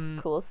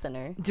 Cool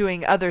sinner.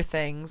 Doing other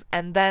things,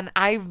 and then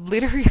I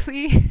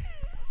literally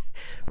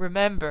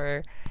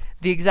remember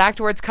the exact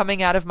words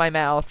coming out of my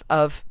mouth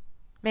of,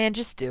 "Man,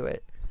 just do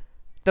it."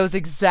 Those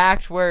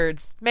exact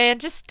words. Man,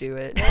 just do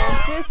it.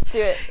 Just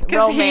do it.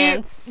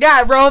 Romance.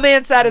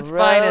 Romance at its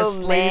finest,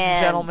 ladies and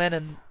gentlemen,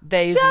 and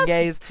theys and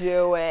gays.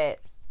 Do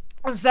it.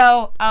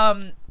 So,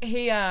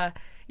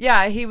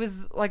 he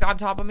was like on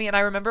top of me, and I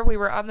remember we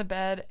were on the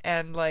bed,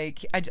 and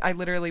like I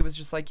literally was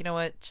just like, you know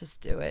what,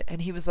 just do it.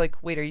 And he was like,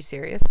 wait, are you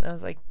serious? And I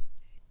was like,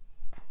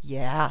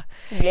 yeah,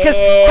 because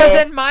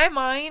in my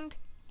mind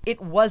it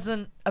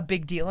wasn't a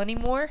big deal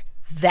anymore.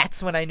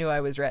 That's when I knew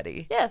I was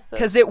ready. Yes,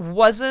 because it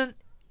wasn't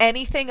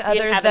anything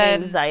other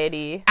than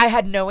anxiety. I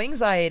had no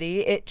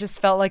anxiety. It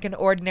just felt like an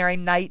ordinary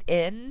night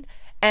in,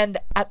 and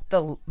at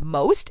the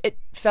most, it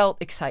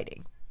felt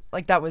exciting.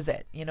 Like, that was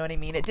it. You know what I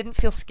mean? It didn't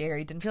feel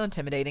scary. It didn't feel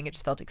intimidating. It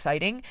just felt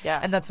exciting. Yeah.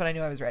 And that's when I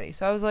knew I was ready.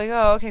 So I was like,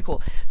 oh, okay,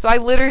 cool. So I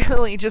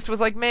literally just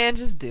was like, man,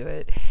 just do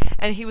it.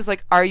 And he was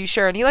like, are you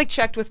sure? And he, like,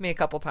 checked with me a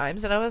couple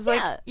times. And I was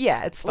like,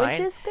 yeah, it's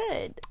fine. Which is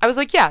good. I was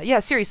like, yeah,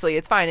 seriously,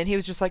 it's fine. And he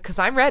was just like, because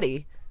I'm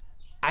ready.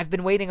 I've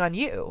been waiting on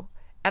you.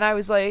 And I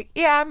was like,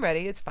 yeah, I'm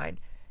ready. It's fine.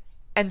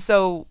 And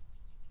so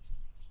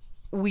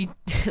we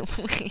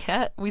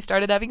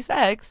started having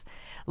sex.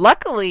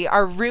 Luckily,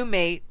 our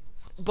roommate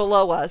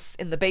below us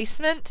in the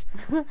basement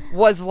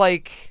was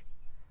like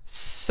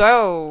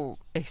so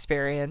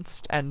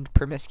experienced and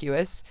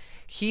promiscuous.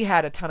 He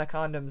had a ton of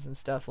condoms and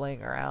stuff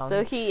laying around.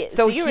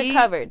 So you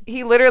recovered.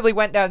 He literally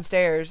went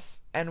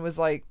downstairs and was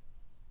like,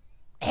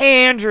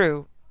 hey,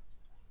 Andrew,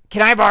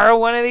 can I borrow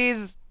one of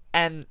these?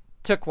 And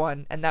took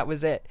one, and that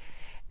was it.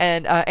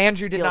 And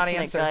Andrew did not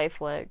answer. Guy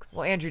flex.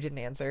 Well, Andrew didn't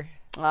answer.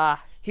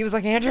 He was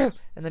like, Andrew,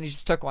 and then he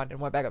just took one and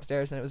went back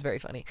upstairs, and it was very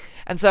funny.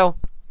 And so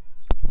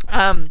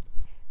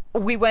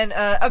we went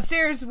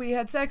upstairs, we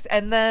had sex,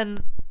 and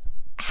then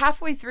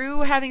halfway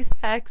through having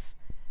sex,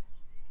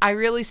 I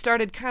really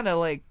started kind of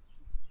like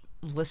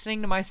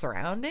listening to my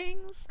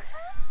surroundings,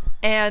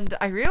 and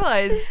I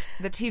realized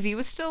the TV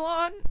was still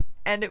on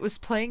and it was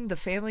playing the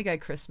Family Guy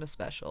Christmas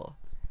special.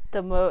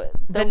 The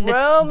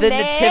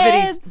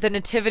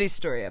nativity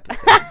story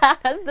episode.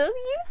 You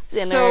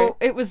sinner. So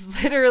it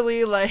was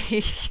literally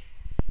like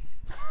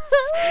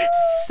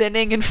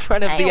sinning in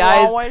front of the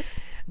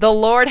eyes. The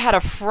Lord had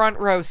a front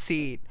row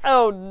seat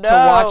to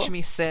watch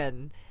me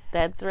sin.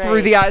 That's right.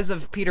 Through the eyes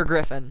of Peter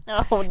Griffin.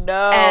 Oh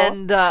no.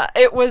 And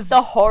it was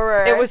the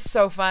horror. It was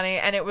so funny,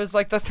 and it was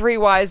like the three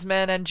wise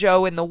men and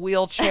Joe in the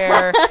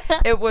wheelchair.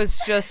 It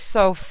was just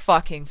so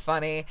fucking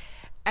funny.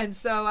 And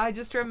so I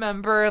just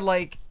remember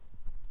like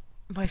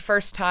my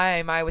first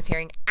time I was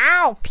hearing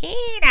 "Ow,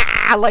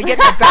 Peter!" like in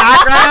the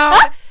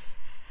background.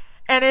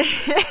 And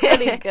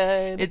pretty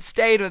good. It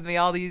stayed with me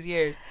all these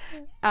years.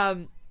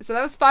 So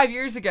that was 5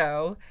 years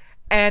ago.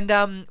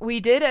 And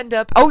we did end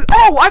up Oh,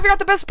 I forgot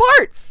the best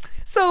part.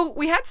 So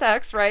we had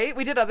sex, right?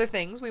 We did other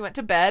things. We went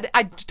to bed.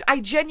 I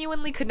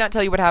genuinely could not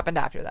tell you what happened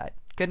after that.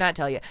 Could not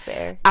tell you.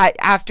 Fair.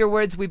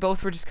 Afterwards, we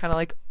both were just kind of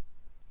like,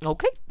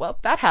 okay, well,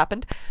 that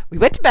happened. We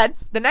went to bed.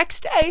 The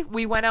next day,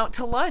 we went out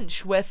to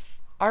lunch with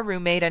our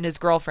roommate and his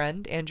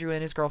girlfriend, Andrew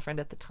and his girlfriend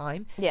at the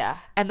time. Yeah.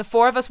 And the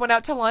four of us went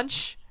out to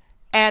lunch.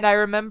 And I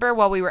remember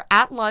while we were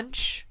at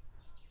lunch,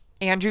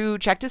 Andrew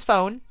checked his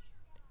phone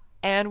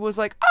and was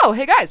like, oh,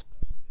 hey guys,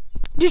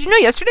 did you know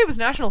yesterday was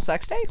National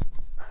Sex Day?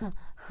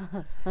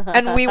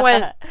 And we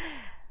went,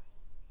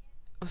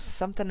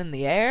 something in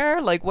the air?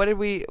 Like, what?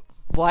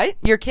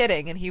 You're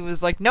kidding. And he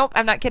was like, nope,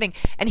 I'm not kidding.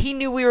 And he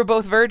knew we were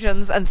both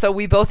virgins, and so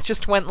we both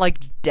just went like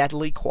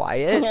deadly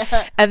quiet.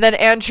 And then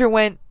Andrew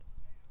went,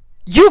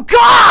 you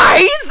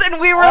guys! And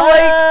we were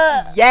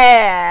like,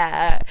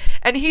 yeah.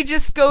 And he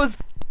just goes,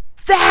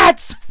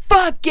 that's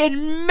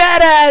fucking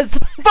meta as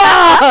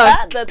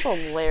fuck. That's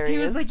hilarious. He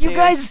was like, you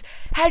guys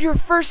had your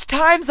first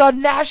times on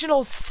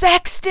National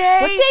Sex Day?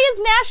 What day is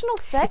National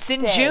Sex Day?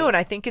 It's in June.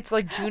 I think it's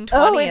like June 20th.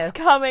 Oh, it's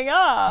coming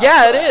up.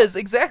 Yeah, it is.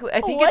 Exactly.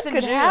 I think it's in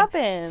June. What could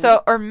happen?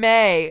 So, or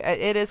May.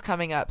 It is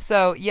coming up.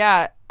 So,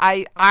 yeah,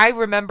 I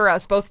remember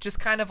us both just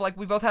kind of like,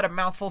 we both had a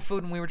mouthful of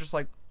food and we were just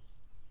like,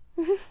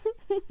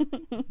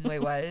 wait,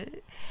 what?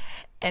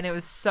 And it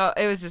was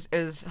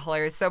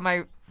hilarious. So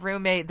my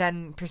roommate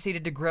then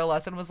proceeded to grill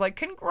us and was like,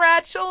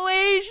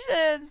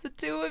 congratulations, the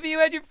two of you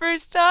had your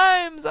first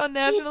times on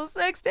National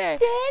Sex Day.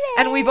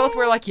 And we both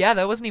were like, yeah,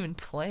 that wasn't even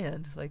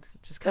planned. Like,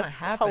 just kind of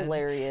happened.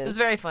 Hilarious. It was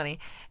very funny.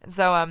 And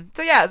so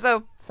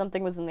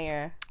something was in the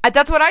air.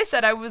 That's what I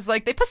said. I was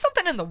like, they put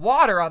something in the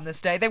water on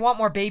this day. They want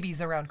more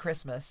babies around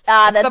Christmas.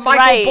 That's the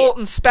Michael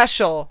Bolton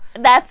special.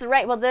 That's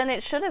right. Well, then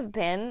it should have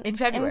been in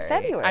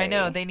February. I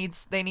know they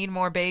need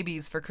more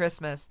babies for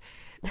Christmas.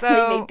 So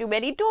they made too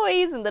many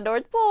toys in the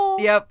North Pole.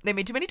 Yep, they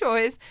made too many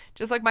toys,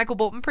 just like Michael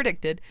Bolton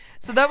predicted.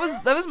 So that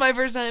was my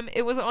first time.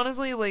 It was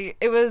honestly like,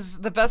 it was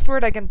the best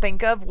word I can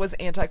think of was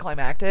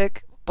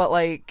anticlimactic. But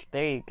like,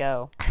 there you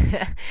go.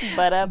 Yeah,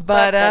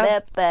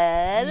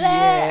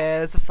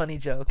 it's a funny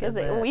joke. It's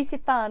a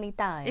funny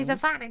time. It's a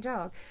funny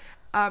joke.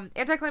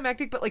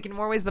 Anticlimactic, but like in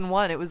more ways than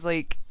one. It was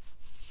like,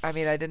 I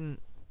mean, I didn't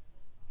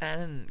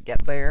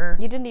get there.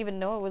 You didn't even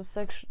know it was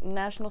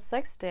National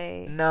Sex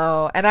Day.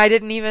 No, and I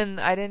didn't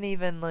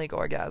even like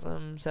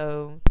orgasm.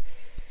 So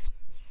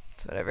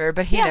it's whatever.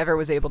 But he never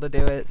was able to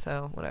do it.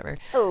 So whatever.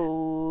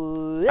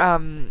 Oh.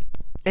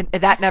 And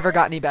that never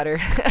got any better.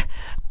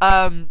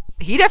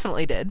 He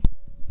definitely did.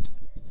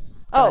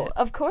 Oh,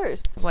 of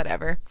course.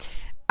 Whatever.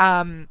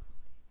 And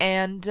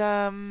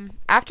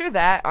after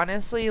that,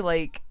 honestly,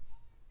 like,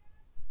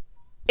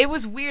 it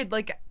was weird.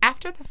 Like,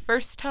 after the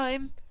first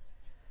time,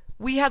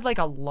 we had, like,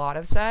 a lot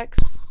of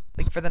sex.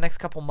 Like, for the next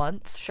couple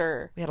months.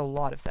 Sure. We had a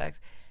lot of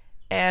sex.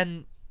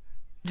 And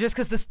just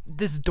because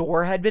this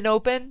door had been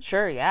open.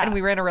 Sure, yeah. And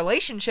we were in a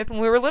relationship and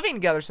we were living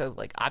together, so,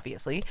 like,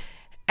 obviously.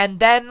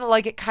 And then,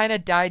 like, it kind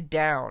of died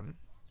down.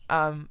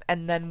 And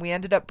then we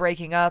ended up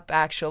breaking up,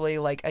 actually,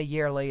 like, a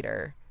year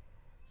later.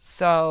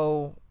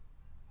 So,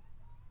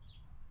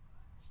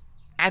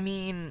 I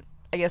mean,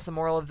 I guess the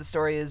moral of the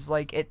story is,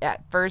 like, it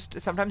at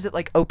first, sometimes it,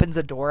 like, opens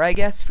a door, I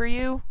guess, for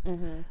you.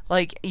 Mm-hmm.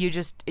 Like,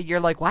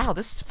 you're like, wow,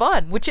 this is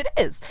fun, which it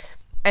is.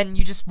 And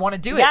you just want to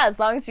do it. Yeah, as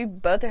long as you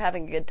both are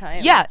having a good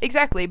time. Yeah,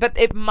 exactly. But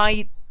it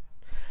might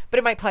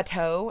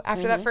plateau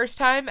after that first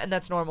time, and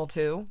that's normal,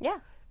 too. Yeah.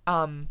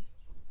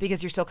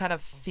 Because you're still kind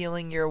of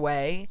feeling your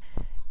way.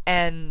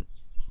 And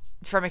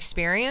from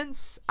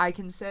experience, I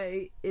can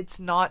say it's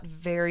not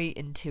very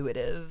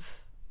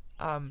intuitive.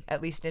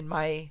 At least in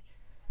my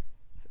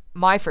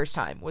first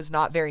time was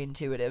not very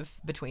intuitive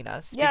between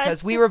us,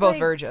 because we were both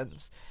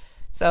virgins.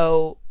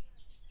 So,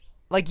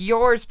 like,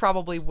 yours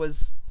probably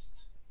was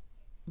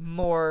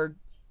more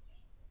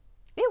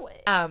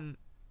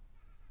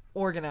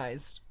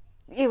organized.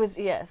 It was,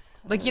 yes.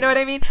 Like, you know what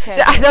I mean?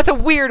 That's a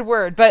weird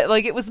word, but,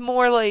 like, it was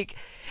more like,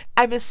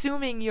 I'm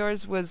assuming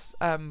yours was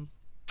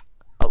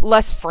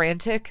less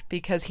frantic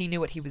because he knew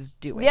what he was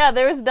doing. Yeah,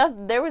 there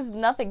was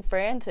nothing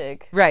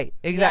frantic. Right,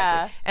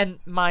 exactly. Yeah. And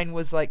mine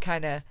was like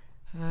kind of,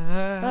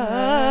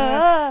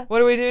 What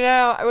do we do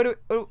now? What do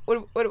we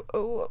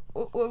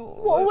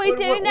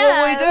do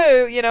now? What do we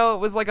do? You know, it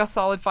was like a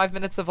solid 5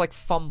 minutes of like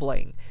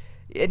fumbling,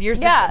 and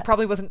yours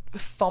probably wasn't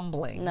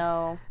fumbling.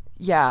 No.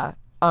 Yeah.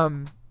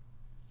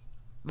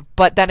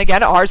 But then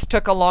again, ours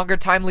took a longer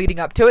time leading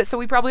up to it, so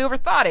we probably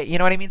overthought it. You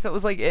know what I mean? So it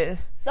was like,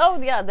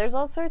 oh yeah, there's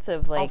all sorts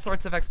of like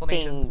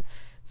explanations. Things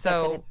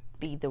so that could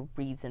be the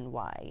reason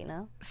why, you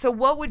know. So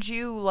what would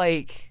you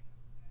like?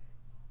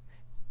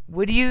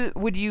 Would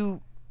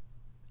you,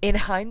 in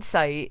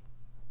hindsight,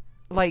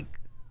 like,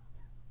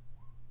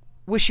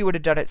 wish you would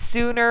have done it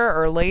sooner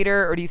or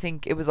later, or do you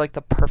think it was like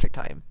the perfect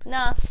time?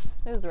 Nah,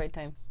 it was the right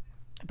time.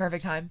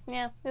 Perfect time.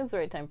 Yeah, it was the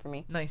right time for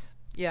me. Nice.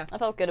 Yeah. I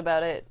felt good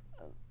about it.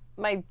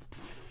 My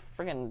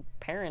friggin'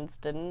 parents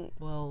didn't.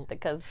 Well,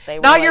 because they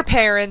were not like, your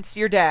parents,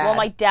 your dad. Well,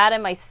 my dad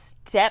and my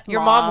stepmom.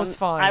 Your mom was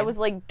fine. I was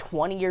like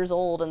 20 years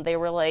old, and they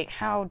were like,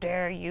 "How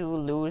dare you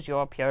lose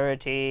your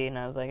purity?" And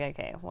I was like,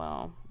 "Okay,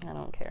 well, I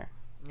don't care.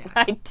 Yeah.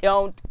 I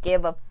don't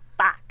give a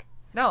fuck."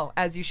 No,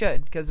 as you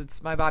should, because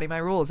it's my body, my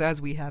rules,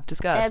 as we have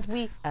discussed.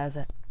 As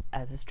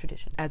is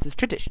tradition. As is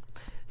tradition.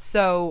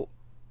 So,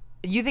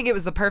 you think it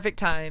was the perfect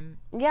time?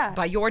 Yeah.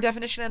 By your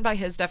definition and by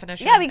his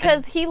definition? Yeah,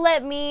 because he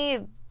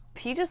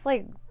just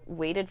like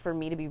waited for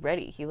me to be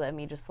ready. He let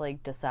me just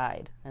like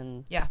decide,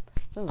 and yeah,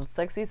 this is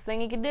the sexiest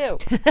thing he could do.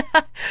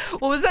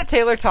 What was that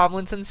Taylor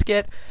Tomlinson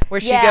skit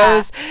where she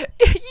goes,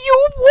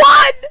 "You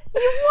won!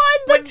 You won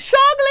the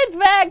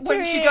chocolate factory!"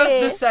 When she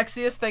goes, "The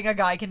sexiest thing a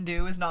guy can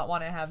do is not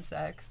want to have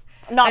sex."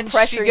 Not and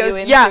pressure you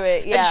into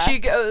it. Yeah. And she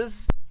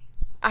goes,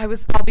 I'll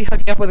be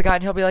hooking up with a guy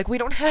and he'll be like, "We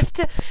don't have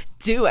to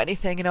do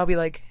anything," and I'll be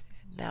like,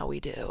 "Now we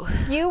do."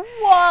 You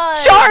won!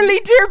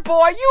 Charlie, dear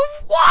boy,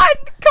 you've won!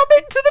 Come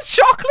into the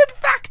chocolate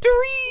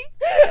factory!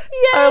 Yes.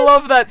 I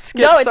love that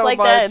skit no, it's so like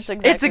much.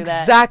 That. It's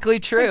exactly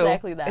true. It's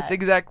exactly that. It's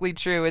exactly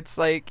true. It's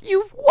like,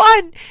 you've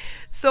won!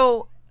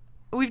 So,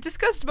 we've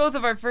discussed both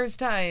of our first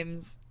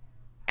times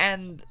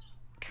and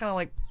kind of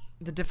like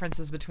the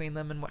differences between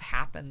them and what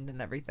happened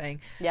and everything.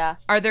 Yeah.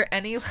 Are there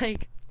any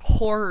like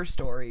horror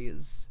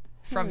stories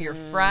from your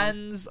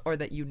friends or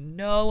that you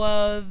know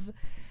of?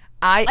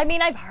 I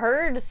mean, I've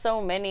heard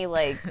so many,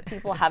 like,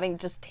 people having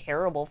just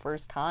terrible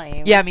first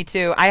times. Yeah, me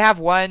too. I have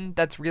one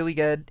that's really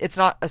good. It's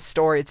not a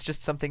story. It's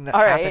just something that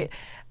happened.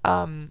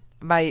 Right.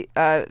 My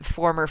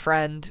former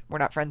friend, we're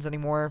not friends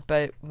anymore,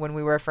 but when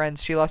we were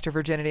friends, she lost her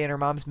virginity in her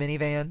mom's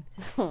minivan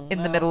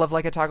in the middle of,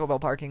 like, a Taco Bell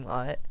parking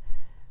lot.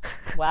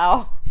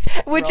 Wow.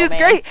 Which is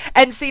great.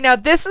 And see, now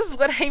this is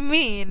what I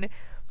mean,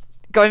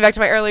 going back to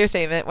my earlier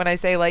statement, when I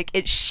say, like,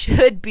 it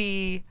should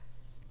be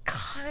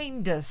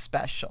kinda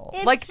special.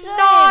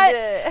 Not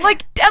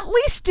like, at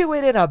least do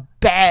it in a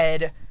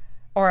bed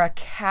or a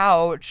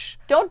couch.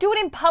 Don't do it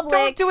in public.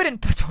 Don't do it in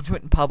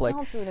public.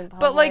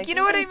 But like, you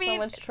know what I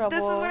mean? So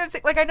this is what I'm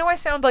saying. Like, I know I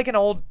sound like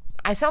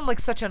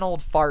such an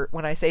old fart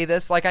when I say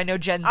this. Like, I know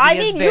Gen Z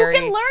is very...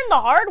 you can learn the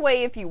hard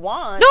way if you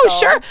want. No,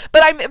 sure.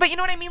 But you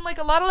know what I mean? Like,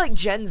 a lot of like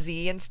Gen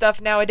Z and stuff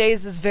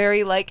nowadays is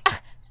very like,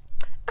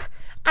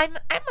 I'm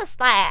a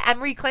slut.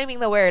 I'm reclaiming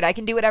the word. I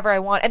can do whatever I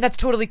want, and that's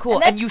totally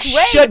cool. And you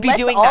should be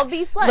doing that.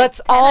 Let's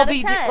all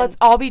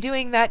be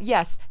doing that.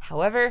 Yes.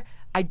 However,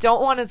 I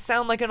don't want to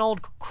sound like an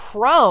old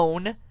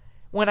crone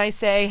when I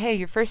say, "Hey,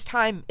 your first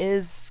time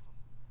is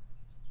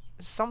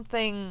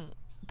something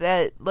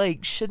that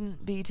like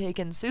shouldn't be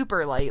taken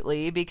super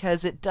lightly,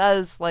 because it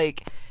does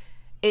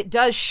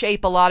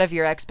shape a lot of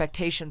your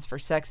expectations for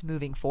sex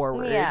moving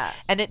forward." Yeah.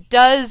 And it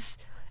doesn't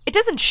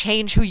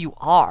change who you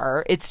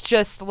are. It's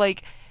just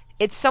like,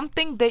 it's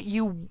something that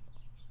you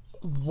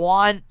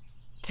want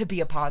to be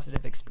a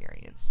positive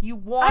experience. You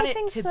want it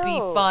to be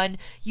fun.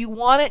 You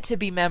want it to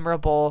be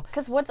memorable.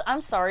 Because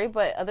I'm sorry,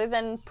 but other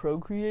than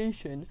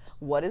procreation,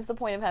 what is the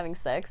point of having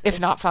sex if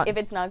not fun? If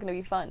it's not going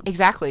to be fun.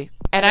 Exactly.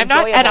 And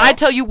I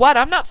tell you what,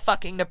 I'm not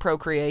fucking to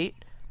procreate.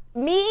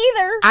 Me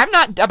either. I'm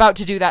not about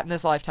to do that in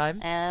this lifetime.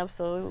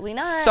 Absolutely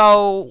not.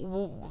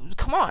 So,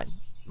 come on.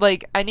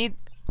 Like,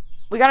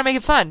 we gotta make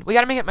it fun. We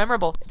gotta make it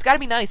memorable. It's gotta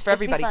be nice for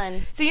everybody.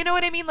 So you know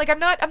what I mean? Like, I'm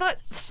not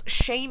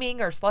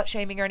shaming or slut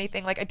shaming or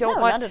anything. Like,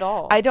 not at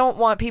all. I don't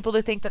want people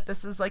to think that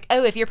this is like,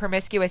 oh, if you're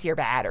promiscuous, you're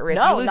bad, or if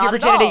you lose your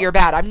virginity, you're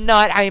bad.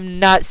 I am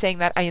not saying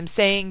that. I am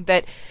saying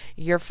that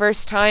your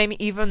first time,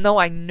 even though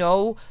I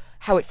know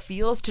how it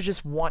feels to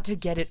just want to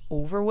get it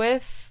over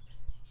with.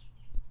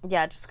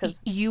 Yeah, just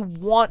because you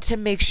want to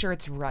make sure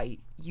it's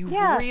right. You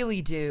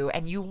really do,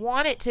 and you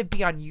want it to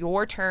be on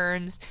your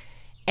terms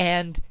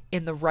and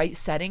in the right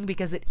setting,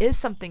 because it is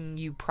something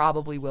you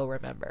probably will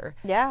remember.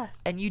 Yeah.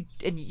 And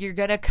you're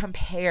gonna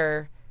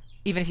compare,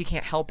 even if you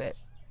can't help it.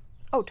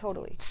 Oh,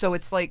 totally. So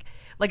it's like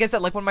I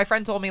said, like when my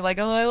friend told me, like,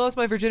 oh, I lost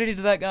my virginity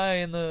to that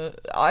guy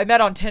I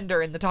met on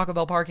Tinder in the Taco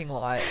Bell parking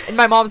lot in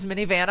my mom's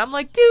minivan. I'm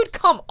like, dude,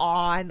 come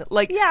on.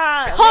 Like,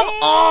 come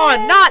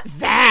on, not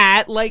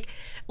that. Like,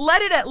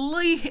 let it at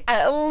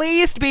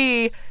least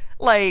be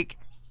like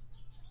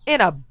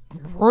in a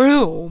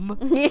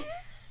room.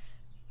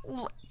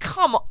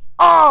 Come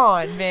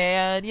on,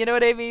 man. You know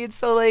what I mean?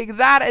 So like,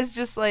 that is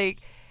just like,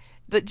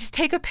 just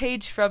take a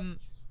page from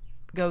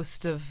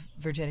ghost of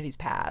virginity's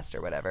past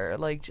or whatever.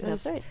 Like,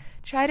 just That's right.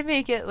 try to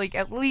make it like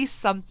at least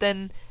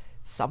something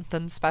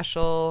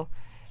special.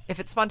 If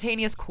it's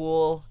spontaneous,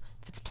 cool.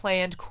 If it's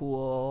planned,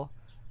 cool.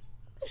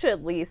 You should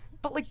at least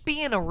But like,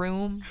 be in a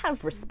room,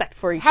 have respect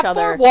for each have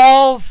other. 4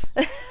 walls.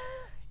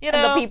 You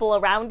And know, the people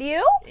around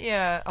you.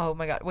 Yeah. Oh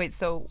my God. Wait.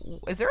 So,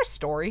 is there a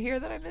story here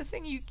that I'm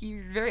missing?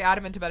 You're very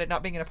adamant about it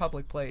not being in a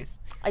public place.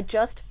 I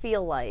just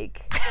feel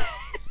like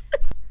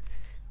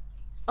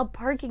a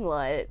parking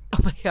lot, Oh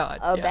my God.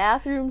 a yeah.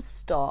 bathroom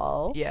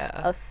stall, Yeah.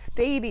 a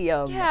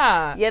stadium.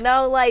 Yeah. You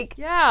know, like,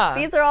 Yeah.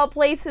 these are all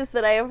places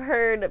that I have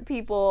heard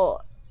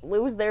people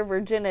lose their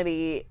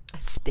virginity. A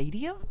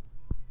stadium?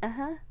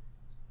 Uh-huh.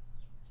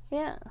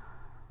 Yeah.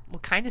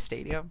 What kind of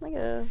stadium?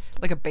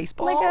 Like a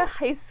Baseball?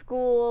 high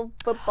school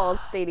football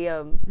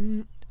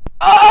stadium.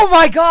 Oh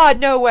my God!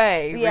 No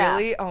way! Yeah.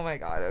 Really? Oh my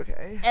God!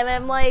 Okay. And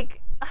I'm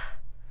like,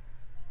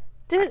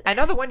 dude, I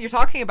know the one you're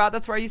talking about.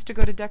 That's where I used to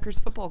go to Decker's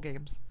football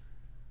games.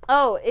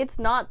 oh, it's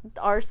not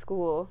our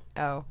school.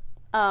 Oh.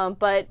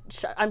 But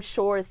I'm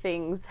sure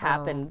things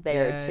happened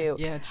there yeah, too.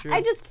 Yeah, true.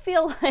 I just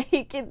feel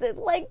like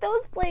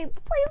those places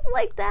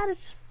like that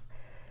is just,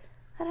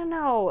 I don't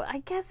know. I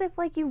guess if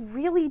like you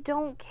really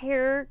don't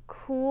care,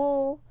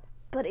 cool,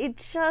 but it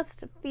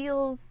just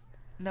feels.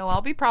 No,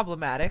 I'll be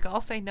problematic. I'll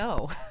say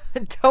no.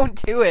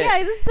 Don't do it. Yeah,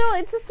 I just don't.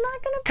 It's just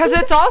not gonna. 'Cause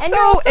be- it's also- and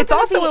you're it's gonna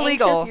also be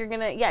illegal. anxious. You're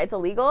gonna. Yeah, it's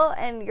illegal,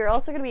 and you're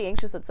also gonna be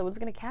anxious that someone's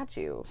gonna catch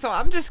you. So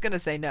I'm just gonna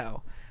say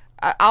no.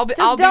 I'll be.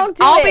 Just I'll don't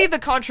be. do I'll it. be the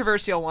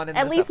controversial one in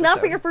At this least not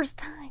for episode. your first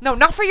time. No,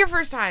 not for your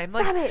first time.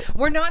 Stop Like, it.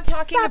 we're not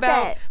talking Stop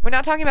about. it. We're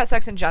not talking about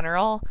sex in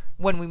general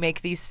when we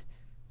make these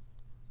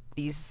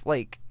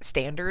like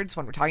standards.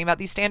 When we're talking about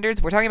these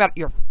standards, we're talking about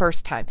your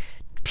first time.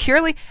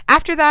 Purely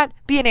after that,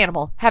 be an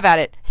animal. Have at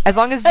it. As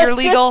long as you're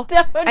legal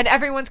Just don't. and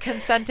everyone's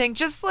consenting.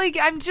 Just like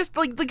I'm just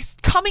like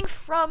coming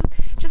from.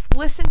 Just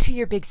listen to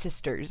your big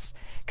sisters.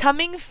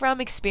 Coming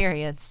from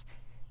experience,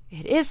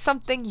 it is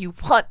something you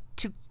want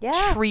to Yeah.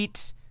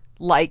 treat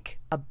like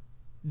a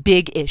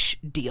big-ish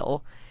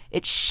deal.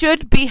 It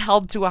should be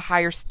held to a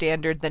higher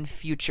standard than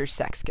future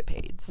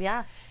sexcapades.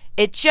 Yeah.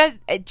 It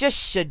just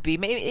should be.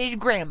 Maybe it's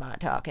grandma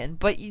talking,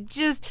 but you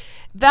just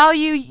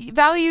value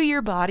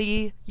your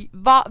body,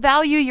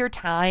 value your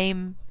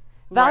time,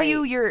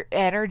 value Right. your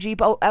energy.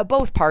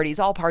 Both parties,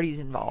 all parties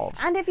involved.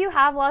 And if you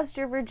have lost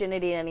your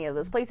virginity in any of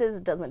those places,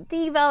 it doesn't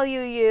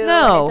devalue you.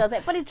 No. It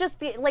doesn't. But it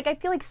just like I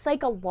feel like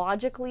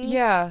psychologically,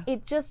 Yeah.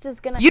 it just is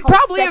gonna. You'd help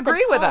probably set the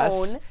agree with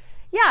us. tone.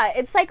 Yeah,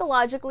 it's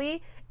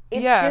psychologically.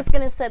 It's Yeah. just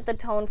gonna set the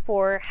tone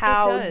for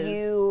how does.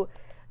 you.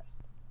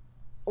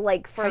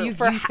 Like for How you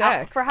view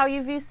sex. for how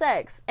you view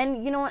sex,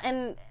 and you know,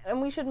 and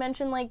we should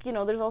mention, like, you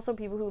know, there's also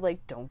people who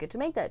like don't get to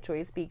make that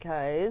choice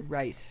because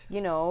Right.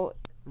 you know,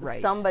 Right.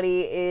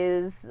 somebody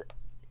is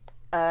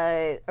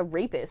a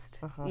rapist,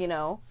 you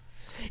know,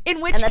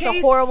 In which and that's case,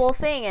 a horrible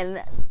thing.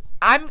 And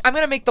I'm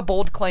gonna make the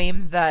bold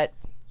claim that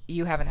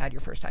you haven't had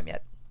your first time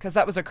yet, because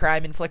that was a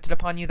crime inflicted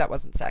upon you. That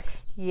wasn't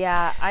sex.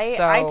 yeah, I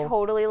So-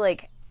 totally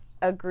like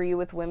agree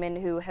with women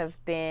who have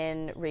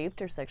been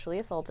raped or sexually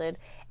assaulted,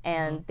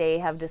 and Mm-hmm. they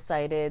have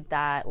decided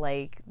that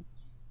like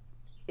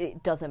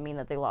it doesn't mean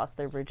that they lost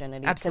their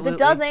virginity, Absolutely.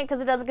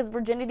 because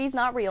virginity's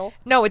not real.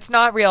 No, it's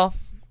not real.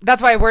 That's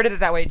why I worded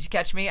it that way. Did you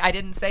catch me? I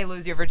didn't say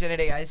lose your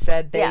virginity. I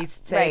said they Yeah,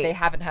 say right. they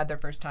haven't had their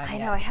first time I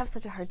yet. know, I have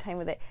such a hard time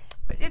with it.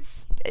 But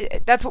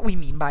that's what we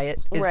mean by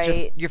it. Is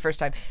just Right. your first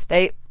time.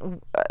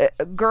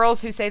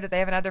 Girls who say that they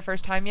haven't had their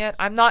first time yet,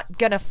 I'm not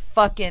gonna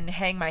fucking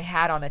hang my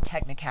hat on a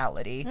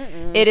technicality.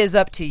 It is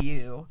up to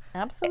you.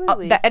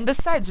 Absolutely. And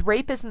besides,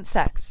 rape isn't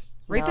sex.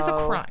 Rape is a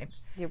No. crime.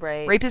 You're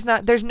right. Rape is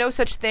not. There's no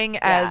such thing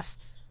as.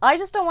 I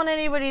just don't want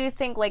anybody to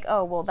think like,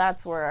 oh, well,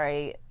 that's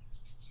where,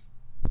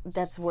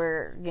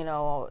 you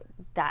know,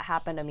 that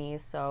happened to me,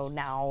 so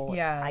now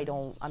Yeah.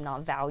 I'm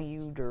not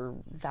valued or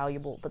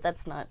valuable. But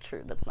that's not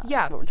true. That's not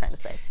Yeah. what we're trying to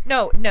say.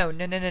 No.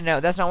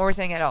 That's not what we're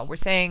saying at all. We're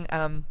saying,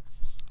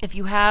 if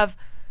you have,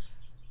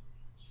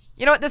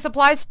 you know what, this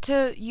applies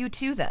to you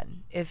too.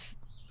 Then, if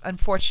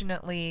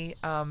unfortunately,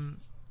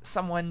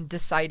 someone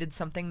decided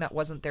something that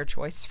wasn't their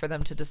choice for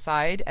them to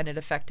decide, and it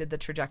affected the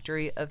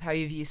trajectory of how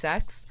you view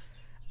sex,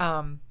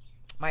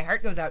 my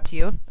heart goes out to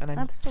you, and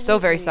I'm so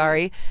very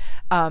sorry.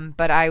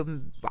 But I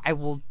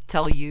will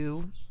tell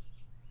you,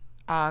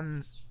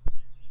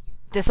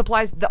 this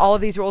applies. All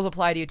of these rules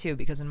apply to you too,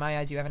 because in my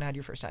eyes, you haven't had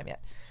your first time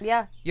yet.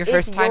 Yeah. Your It's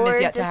first time is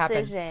your yet to happen.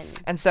 decision.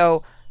 And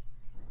so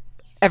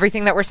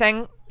everything that we're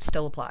saying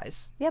still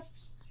applies, Yep.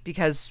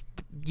 because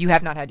you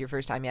have not had your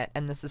first time yet,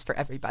 and this is for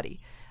everybody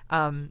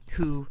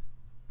who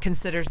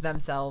considers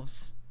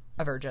themselves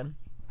a virgin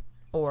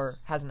or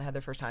hasn't had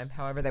their first time,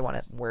 however they want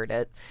to word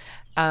it.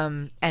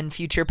 And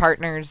future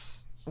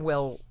partners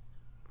will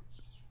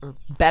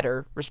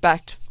better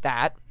respect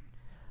that,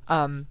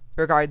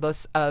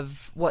 regardless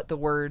of what the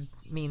word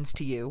means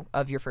to you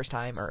of your first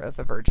time or of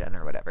a virgin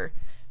or whatever.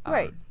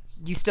 Right.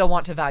 You still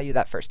want to value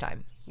that first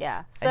time.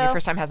 Yeah. So And your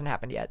first time hasn't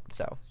happened yet,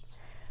 so.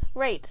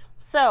 right.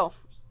 So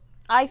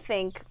I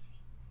think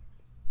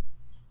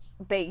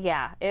But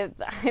yeah,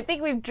 I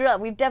think we've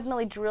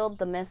definitely drilled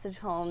the message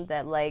home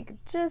that, like,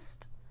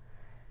 just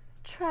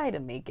try to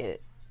make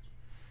it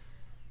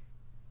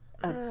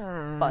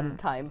a fun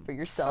time for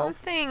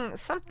yourself.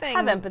 Something.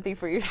 Have empathy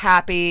for yourself.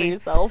 Happy. For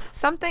yourself.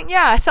 Something.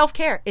 Yeah,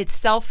 self-care. It's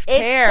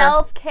self-care. It's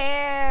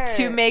self-care.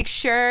 To make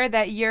sure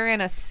that you're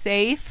in a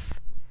safe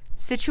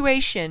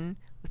situation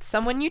with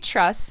someone you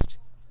trust,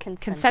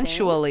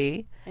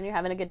 consensually, and you're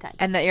having a good time.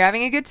 And that you're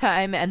having a good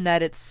time, and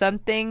that it's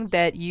something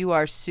that you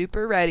are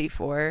super ready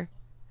for.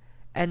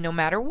 And no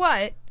matter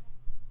what,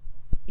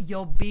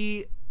 you'll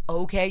be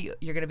okay.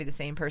 You're going to be the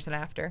same person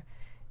after.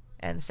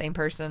 And the same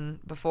person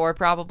before,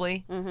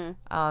 probably.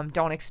 Mm-hmm.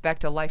 Don't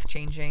expect a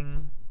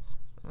life-changing,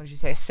 what did you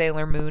say, a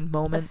Sailor Moon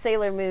moment? A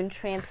Sailor Moon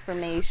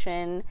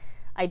transformation.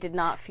 I did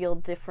not feel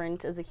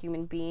different as a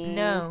human being.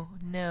 No.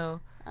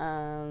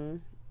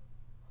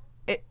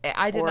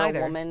 I didn't either.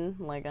 Or a woman.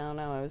 Like, I don't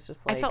know. I was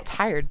just like... I felt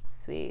tired.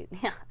 Sweet.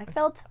 Yeah, I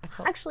felt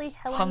actually,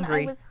 Helen,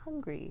 hungry. I was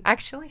hungry.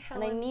 Actually,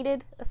 Helen... And I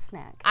needed a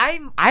snack.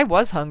 I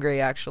was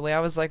hungry, actually. I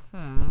was like,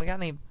 we got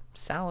any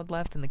salad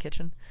left in the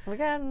kitchen? We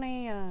got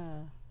any,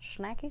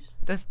 snackies?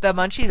 The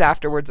munchies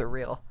afterwards are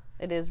real.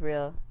 It is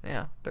real.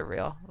 Yeah, they're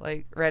real.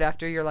 Like, right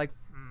after, you're like...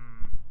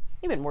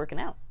 You've been working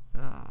out.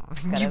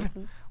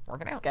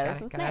 Working out.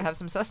 Gotta have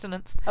some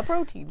sustenance. A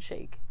protein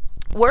shake.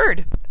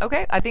 Word.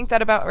 Okay, I think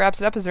that about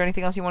wraps it up. Is there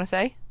anything else you want to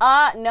say?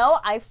 No,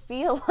 I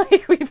feel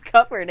like we've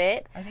covered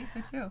it. I think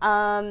so too.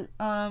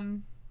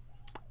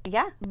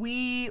 Yeah.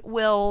 We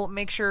will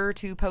make sure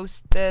to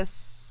post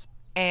this,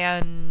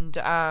 and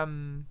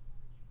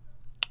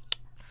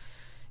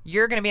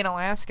you're going to be in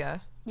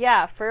Alaska.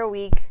 Yeah, for a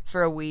week.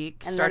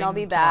 And then I'll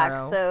be tomorrow.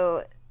 back.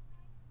 So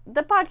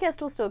the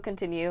podcast will still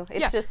continue.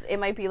 It's just, it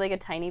might be like a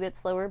tiny bit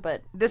slower,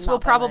 but this will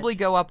probably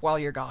go up while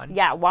you're gone.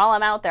 Yeah, while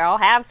I'm out there, I'll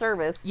have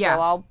service. Yeah.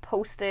 So I'll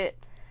post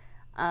it.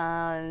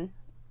 And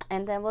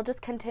then we'll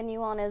just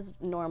continue on as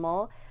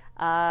normal.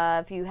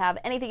 If you have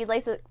anything you'd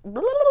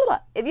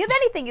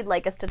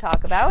like us to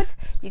talk about,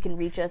 you can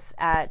reach us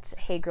at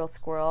Hey Girl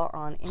Squirrel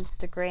on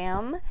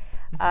Instagram.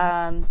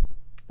 Mm-hmm.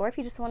 Or if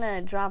you just want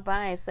to drop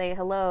by, say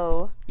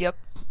hello. Yep.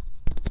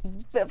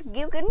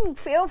 You can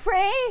feel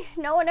free.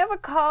 No one ever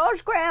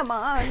calls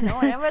Grandma. No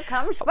one ever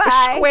comes by.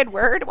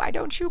 Squidward, why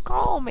don't you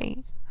call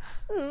me?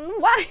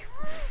 Why?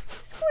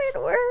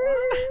 Squidward.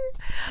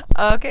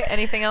 Okay,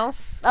 anything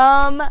else?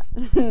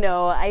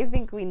 No, I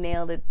think we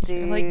nailed it, dude.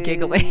 You're like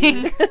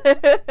giggling.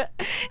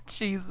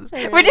 Jesus.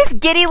 We're just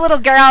giddy little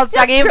girls just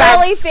talking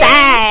about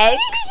sex.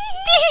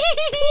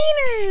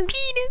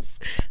 Penis.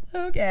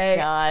 Okay.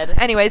 God.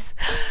 Anyways.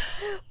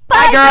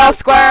 Bye, girl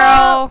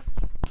squirrel.